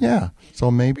 Recently. Yeah. So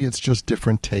maybe it's just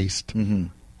different taste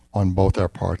on both our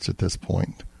parts at this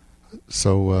point.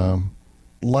 So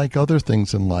like other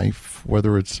things in life,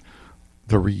 whether it's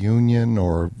the reunion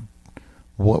or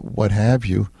what have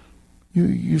you,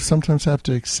 you sometimes have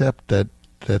to accept that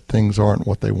things aren't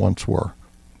what they once were.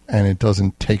 And it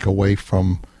doesn't take away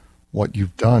from what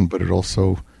you've done, but it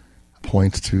also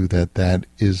points to that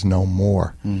is no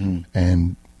more,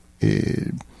 and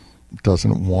it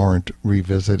doesn't warrant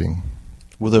revisiting.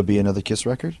 Will there be another Kiss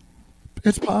record?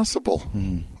 It's possible.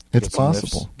 It's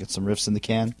possible. Get some riffs in the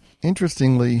can.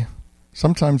 Interestingly,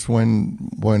 sometimes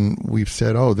when we've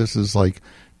said, "Oh, this is like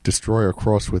Destroyer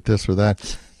crossed with this or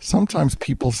that," sometimes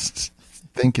people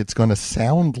think it's going to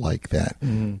sound like that,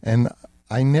 and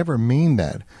I never mean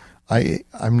that.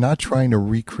 I'm not trying to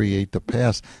recreate the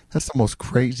past. That's the most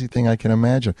crazy thing I can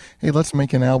imagine. Hey, let's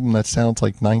make an album that sounds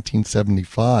like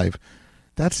 1975.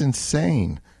 That's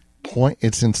insane.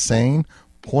 It's insane,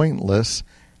 pointless,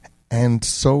 and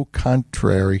so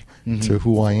contrary to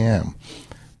who I am.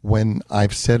 When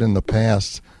I've said in the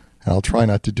past, and I'll try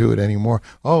not to do it anymore,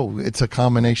 oh, it's a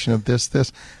combination of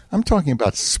this. I'm talking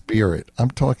about spirit.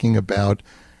 I'm talking about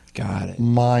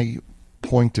my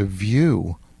point of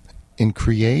view in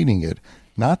creating it.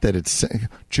 Not that it's,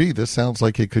 gee, this sounds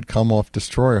like it could come off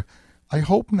Destroyer. I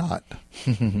hope not.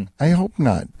 I hope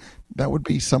not. That would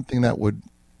be something that would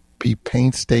be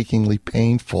painstakingly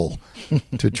painful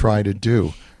to try to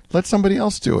do. Let somebody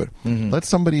else do it. Let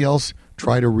somebody else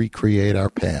try to recreate our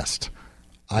past.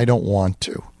 I don't want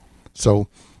to. So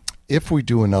if we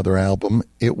do another album,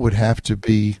 it would have to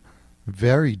be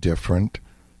very different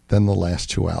than the last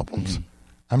two albums.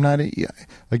 I'm not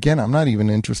even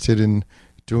interested in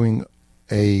doing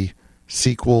a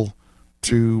sequel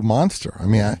to Monster. I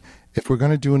mean, if we're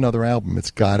going to do another album,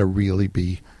 it's got to really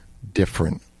be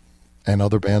different. And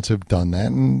other bands have done that,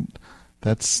 and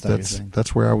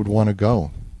that's where I would want to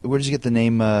go. Where did you get the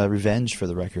name Revenge for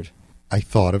the record? I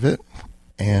thought of it,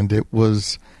 and it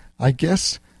was, I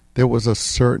guess there was a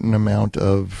certain amount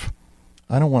of,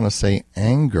 I don't want to say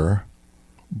anger,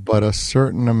 but a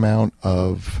certain amount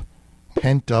of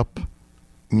pent up,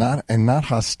 not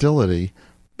hostility,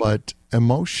 but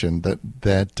emotion that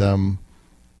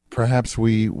perhaps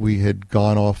we had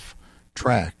gone off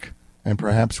track, and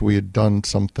perhaps we had done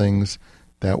some things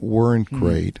that weren't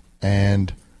great,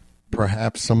 and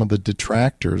perhaps some of the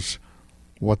detractors,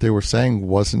 what they were saying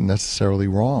wasn't necessarily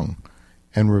wrong,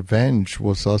 and Revenge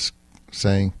was us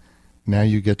saying, now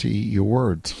you get to eat your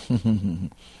words.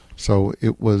 So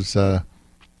it was,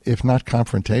 if not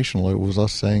confrontational, it was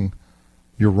us saying,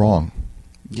 you're wrong.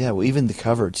 Yeah, well, even the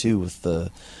cover, too, with the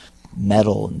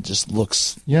metal and just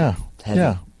looks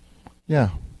heavy. Yeah,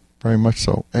 very much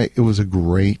so. It was a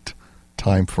great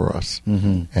time for us.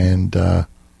 And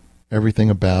everything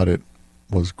about it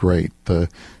was great. The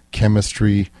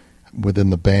chemistry within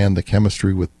the band, the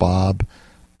chemistry with Bob,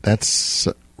 that's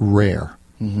rare.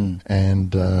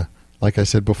 And like I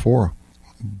said before,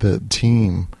 the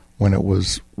team, when it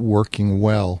was working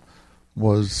well,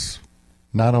 was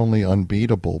not only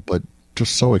unbeatable, but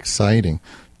just so exciting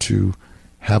to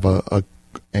have a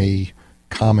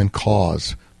common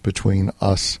cause between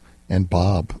us and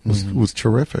Bob. Was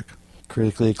terrific.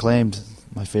 Critically acclaimed.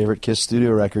 My favorite Kiss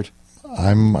studio record.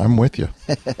 I'm with you.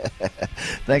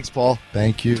 Thanks, Paul.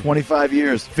 Thank you. 25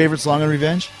 years. Favorite song on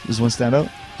Revenge? Does one stand out?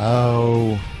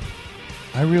 Oh,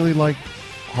 I really like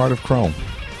Heart of Chrome.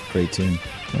 Great tune.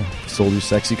 Yeah. Sold your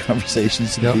sexy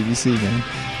conversations to the BBC, man.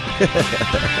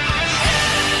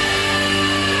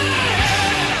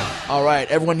 All right,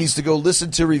 everyone needs to go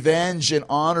listen to Revenge in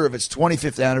honor of its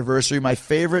 25th anniversary, my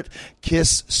favorite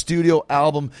Kiss studio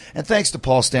album. And thanks to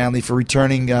Paul Stanley for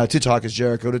returning to Talk is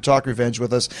Jericho, to talk Revenge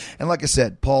with us. And like I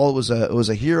said, Paul was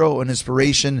a hero, an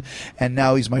inspiration, and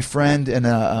now he's my friend, and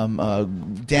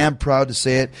I'm damn proud to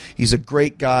say it. He's a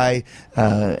great guy,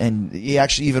 and he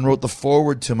actually even wrote the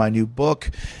foreword to my new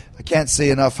book. I can't say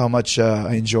enough how much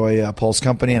I enjoy Paul's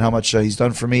company and how much he's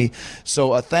done for me.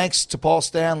 So thanks to Paul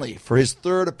Stanley for his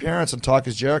third appearance on Talk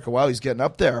is Jericho. Wow, he's getting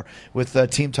up there with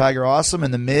Team Tiger Awesome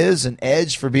and The Miz and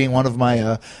Edge for being one of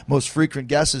my most frequent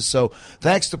guesses. So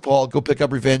thanks to Paul. Go pick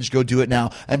up Revenge. Go do it now.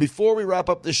 And before we wrap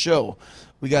up the show,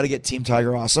 we got to get Team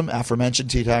Tiger Awesome, aforementioned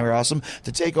Team Tiger Awesome,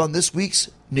 to take on this week's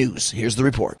news. Here's the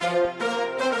report.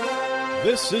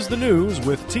 This is the news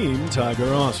with Team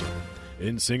Tiger Awesome.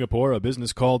 In Singapore, a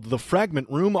business called The Fragment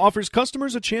Room offers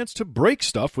customers a chance to break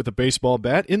stuff with a baseball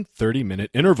bat in 30-minute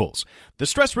intervals. The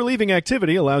stress-relieving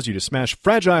activity allows you to smash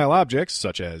fragile objects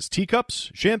such as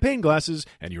teacups, champagne glasses,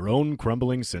 and your own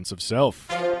crumbling sense of self.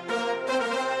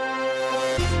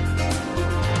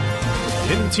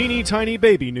 In teeny tiny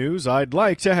baby news, I'd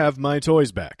like to have my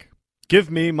toys back. Give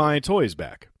me my toys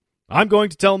back. I'm going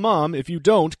to tell Mom if you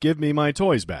don't give me my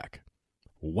toys back.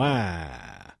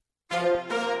 Wow.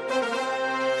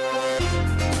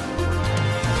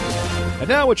 And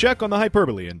now a check on the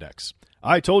hyperbole index.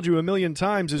 I Told You a Million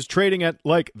Times is trading at,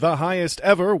 like, the highest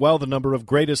ever, while the number of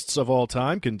greatests of all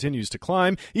time continues to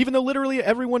climb, even though literally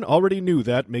everyone already knew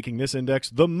that, making this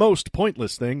index the most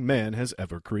pointless thing man has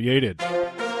ever created.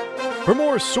 For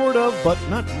more sort of, but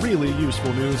not really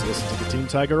useful news, listen to the Team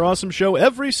Tiger Awesome Show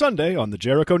every Sunday on the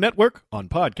Jericho Network on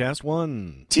Podcast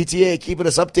One. TTA keeping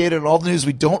us updated on all the news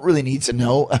we don't really need to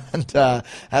know, and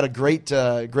had a great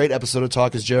episode of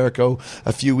Talk is Jericho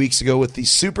a few weeks ago with the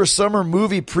Super Summer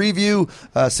Movie Preview.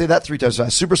 Say that 3 times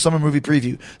fast. Super Summer Movie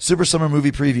Preview. Super Summer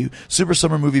Movie Preview. Super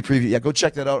Summer Movie Preview. Yeah, go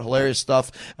check that out. Hilarious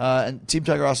stuff. And Team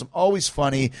Tiger Awesome, always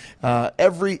funny.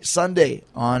 Every Sunday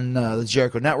on the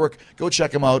Jericho Network. Go check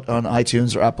them out on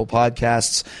iTunes or Apple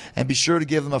Podcasts, and be sure to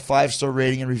give them a 5-star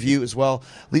rating and review as well.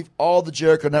 Leave all the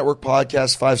Jericho Network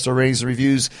podcasts 5-star ratings and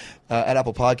reviews at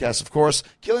Apple Podcasts, of course.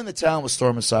 Killing the Town with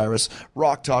Storm and Cyrus.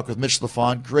 Rock Talk with Mitch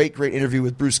LaFon. Great interview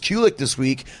with Bruce Kulick this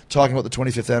week, talking about the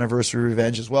 25th anniversary of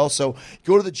Revenge as well. So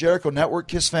go to the Jericho Network,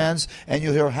 Kiss fans, and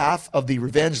you'll hear half of the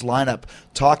Revenge lineup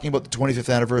talking about the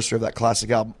 25th anniversary of that classic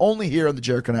album. Only here on the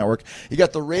Jericho Network. You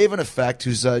got the Raven Effect,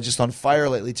 who's just on fire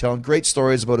lately, telling great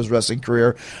stories about his wrestling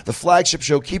career. The flagship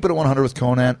show, Keep It at 100 with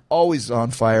Conan, always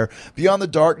on fire. Beyond the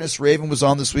Darkness, Raven was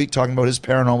on this week talking about his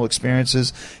paranormal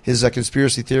experiences, his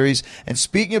conspiracy theories. And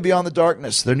speaking of Beyond the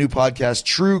Darkness, their new podcast,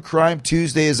 True Crime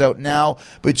Tuesday, is out now,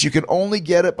 but you can only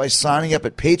get it by signing up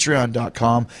at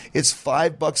patreon.com. It's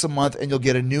 $5 a month, and you'll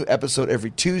get a new episode every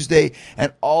Tuesday,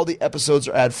 and all the episodes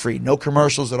are ad-free. No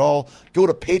commercials at all. Go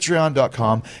to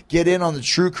patreon.com. Get in on the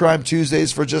True Crime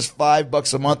Tuesdays for just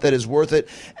 $5 a month. That is worth it.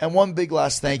 And one big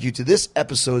last thank you to this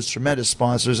episode's tremendous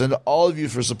sponsors and to all of you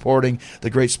for supporting the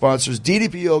great sponsors.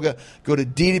 DDP Yoga. Go to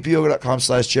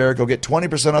ddpyoga.com/Jericho. Get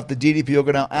 20% off the DDP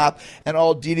Yoga Now app and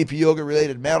all DDP Yoga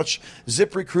related merch.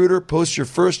 ZipRecruiter, post your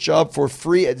first job for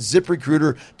free at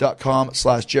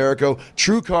ziprecruiter.com/Jericho.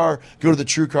 TrueCar, go to the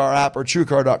TrueCar app or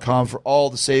TrueCar.com for all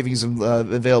the savings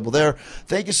available there.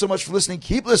 Thank you so much for listening.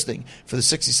 Keep listening for the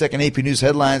 60-second AP News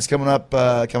headlines coming up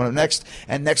next,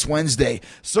 and next Wednesday.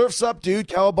 Surf's up, dude.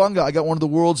 Cowabunga. I got one of the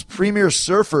world's premier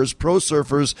surfers, pro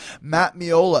surfers, Matt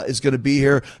Miola, is going to be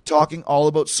here talking all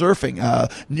about surfing,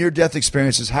 near-death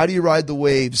experiences. How do you ride the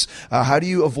waves? How do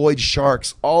you avoid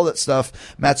sharks? All that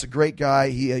stuff. Matt's a great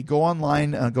guy. Go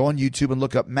online, go on YouTube and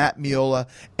look up Matt Miola,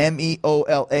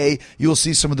 Meola. You'll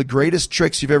see some of the greatest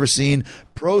tricks you've ever seen.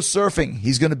 Pro surfing.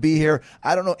 He's going to be here.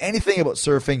 I don't know anything about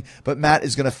surfing, but Matt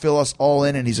is going to fill us all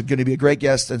in, and he's going to be a great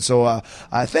guest. And so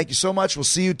thank you so much. We'll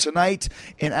see you tonight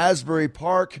in Asbury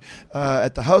Park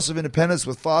at the House of Independence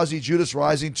with Fozzy, Judas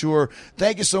Rising Tour.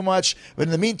 Thank you so much. But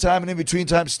in the meantime and in between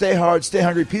time, stay hard, stay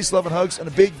hungry, peace, love, and hugs, and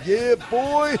a big yeah,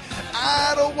 boy.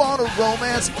 I don't want to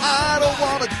romance. I don't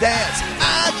want to dance.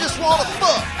 I just want to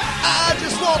fuck. I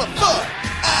just want to fuck.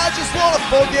 I just want to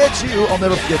forget you. I'll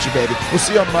never forget you, baby. We'll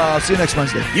see you next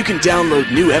Wednesday. You can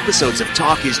download new episodes of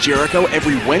Talk is Jericho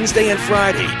every Wednesday and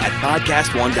Friday at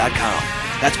podcastone.com.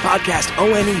 That's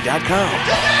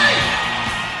podcastone.com.